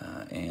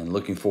 and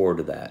looking forward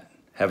to that.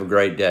 Have a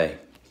great day.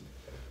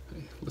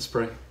 Let's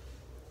pray.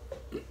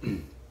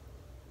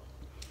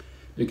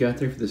 Dear God,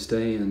 thank you for this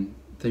day, and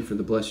Thank you for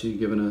the blessing you've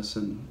given us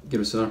and give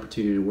us an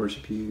opportunity to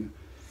worship you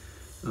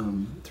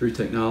through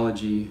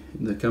technology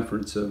in the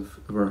comforts of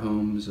our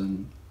homes.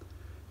 And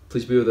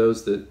please be with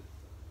those that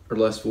are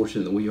less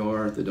fortunate than we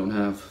are, that don't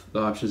have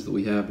the options that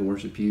we have to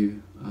worship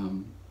you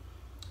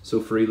so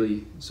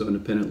freely, so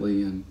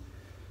independently, and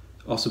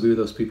also be with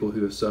those people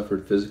who have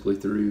suffered physically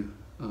through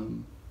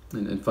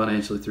and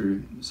financially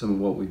through some of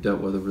what we've dealt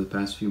with over the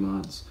past few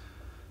months.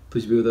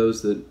 Please be with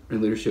those that are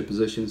in leadership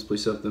positions.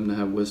 Please help them to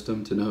have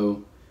wisdom to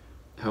know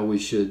how we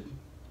should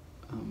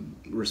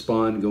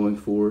respond going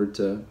forward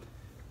to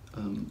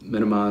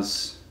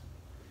minimize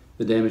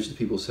the damage to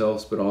people's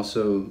health, but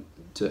also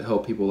to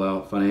help people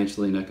out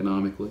financially and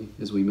economically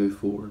as we move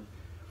forward.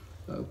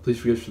 Please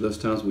forgive us for those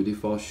times we do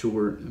fall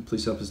short, and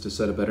please help us to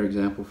set a better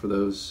example for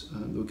those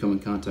that we come in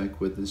contact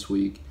with this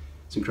week.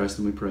 It's in Christ's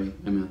name we pray.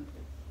 Amen.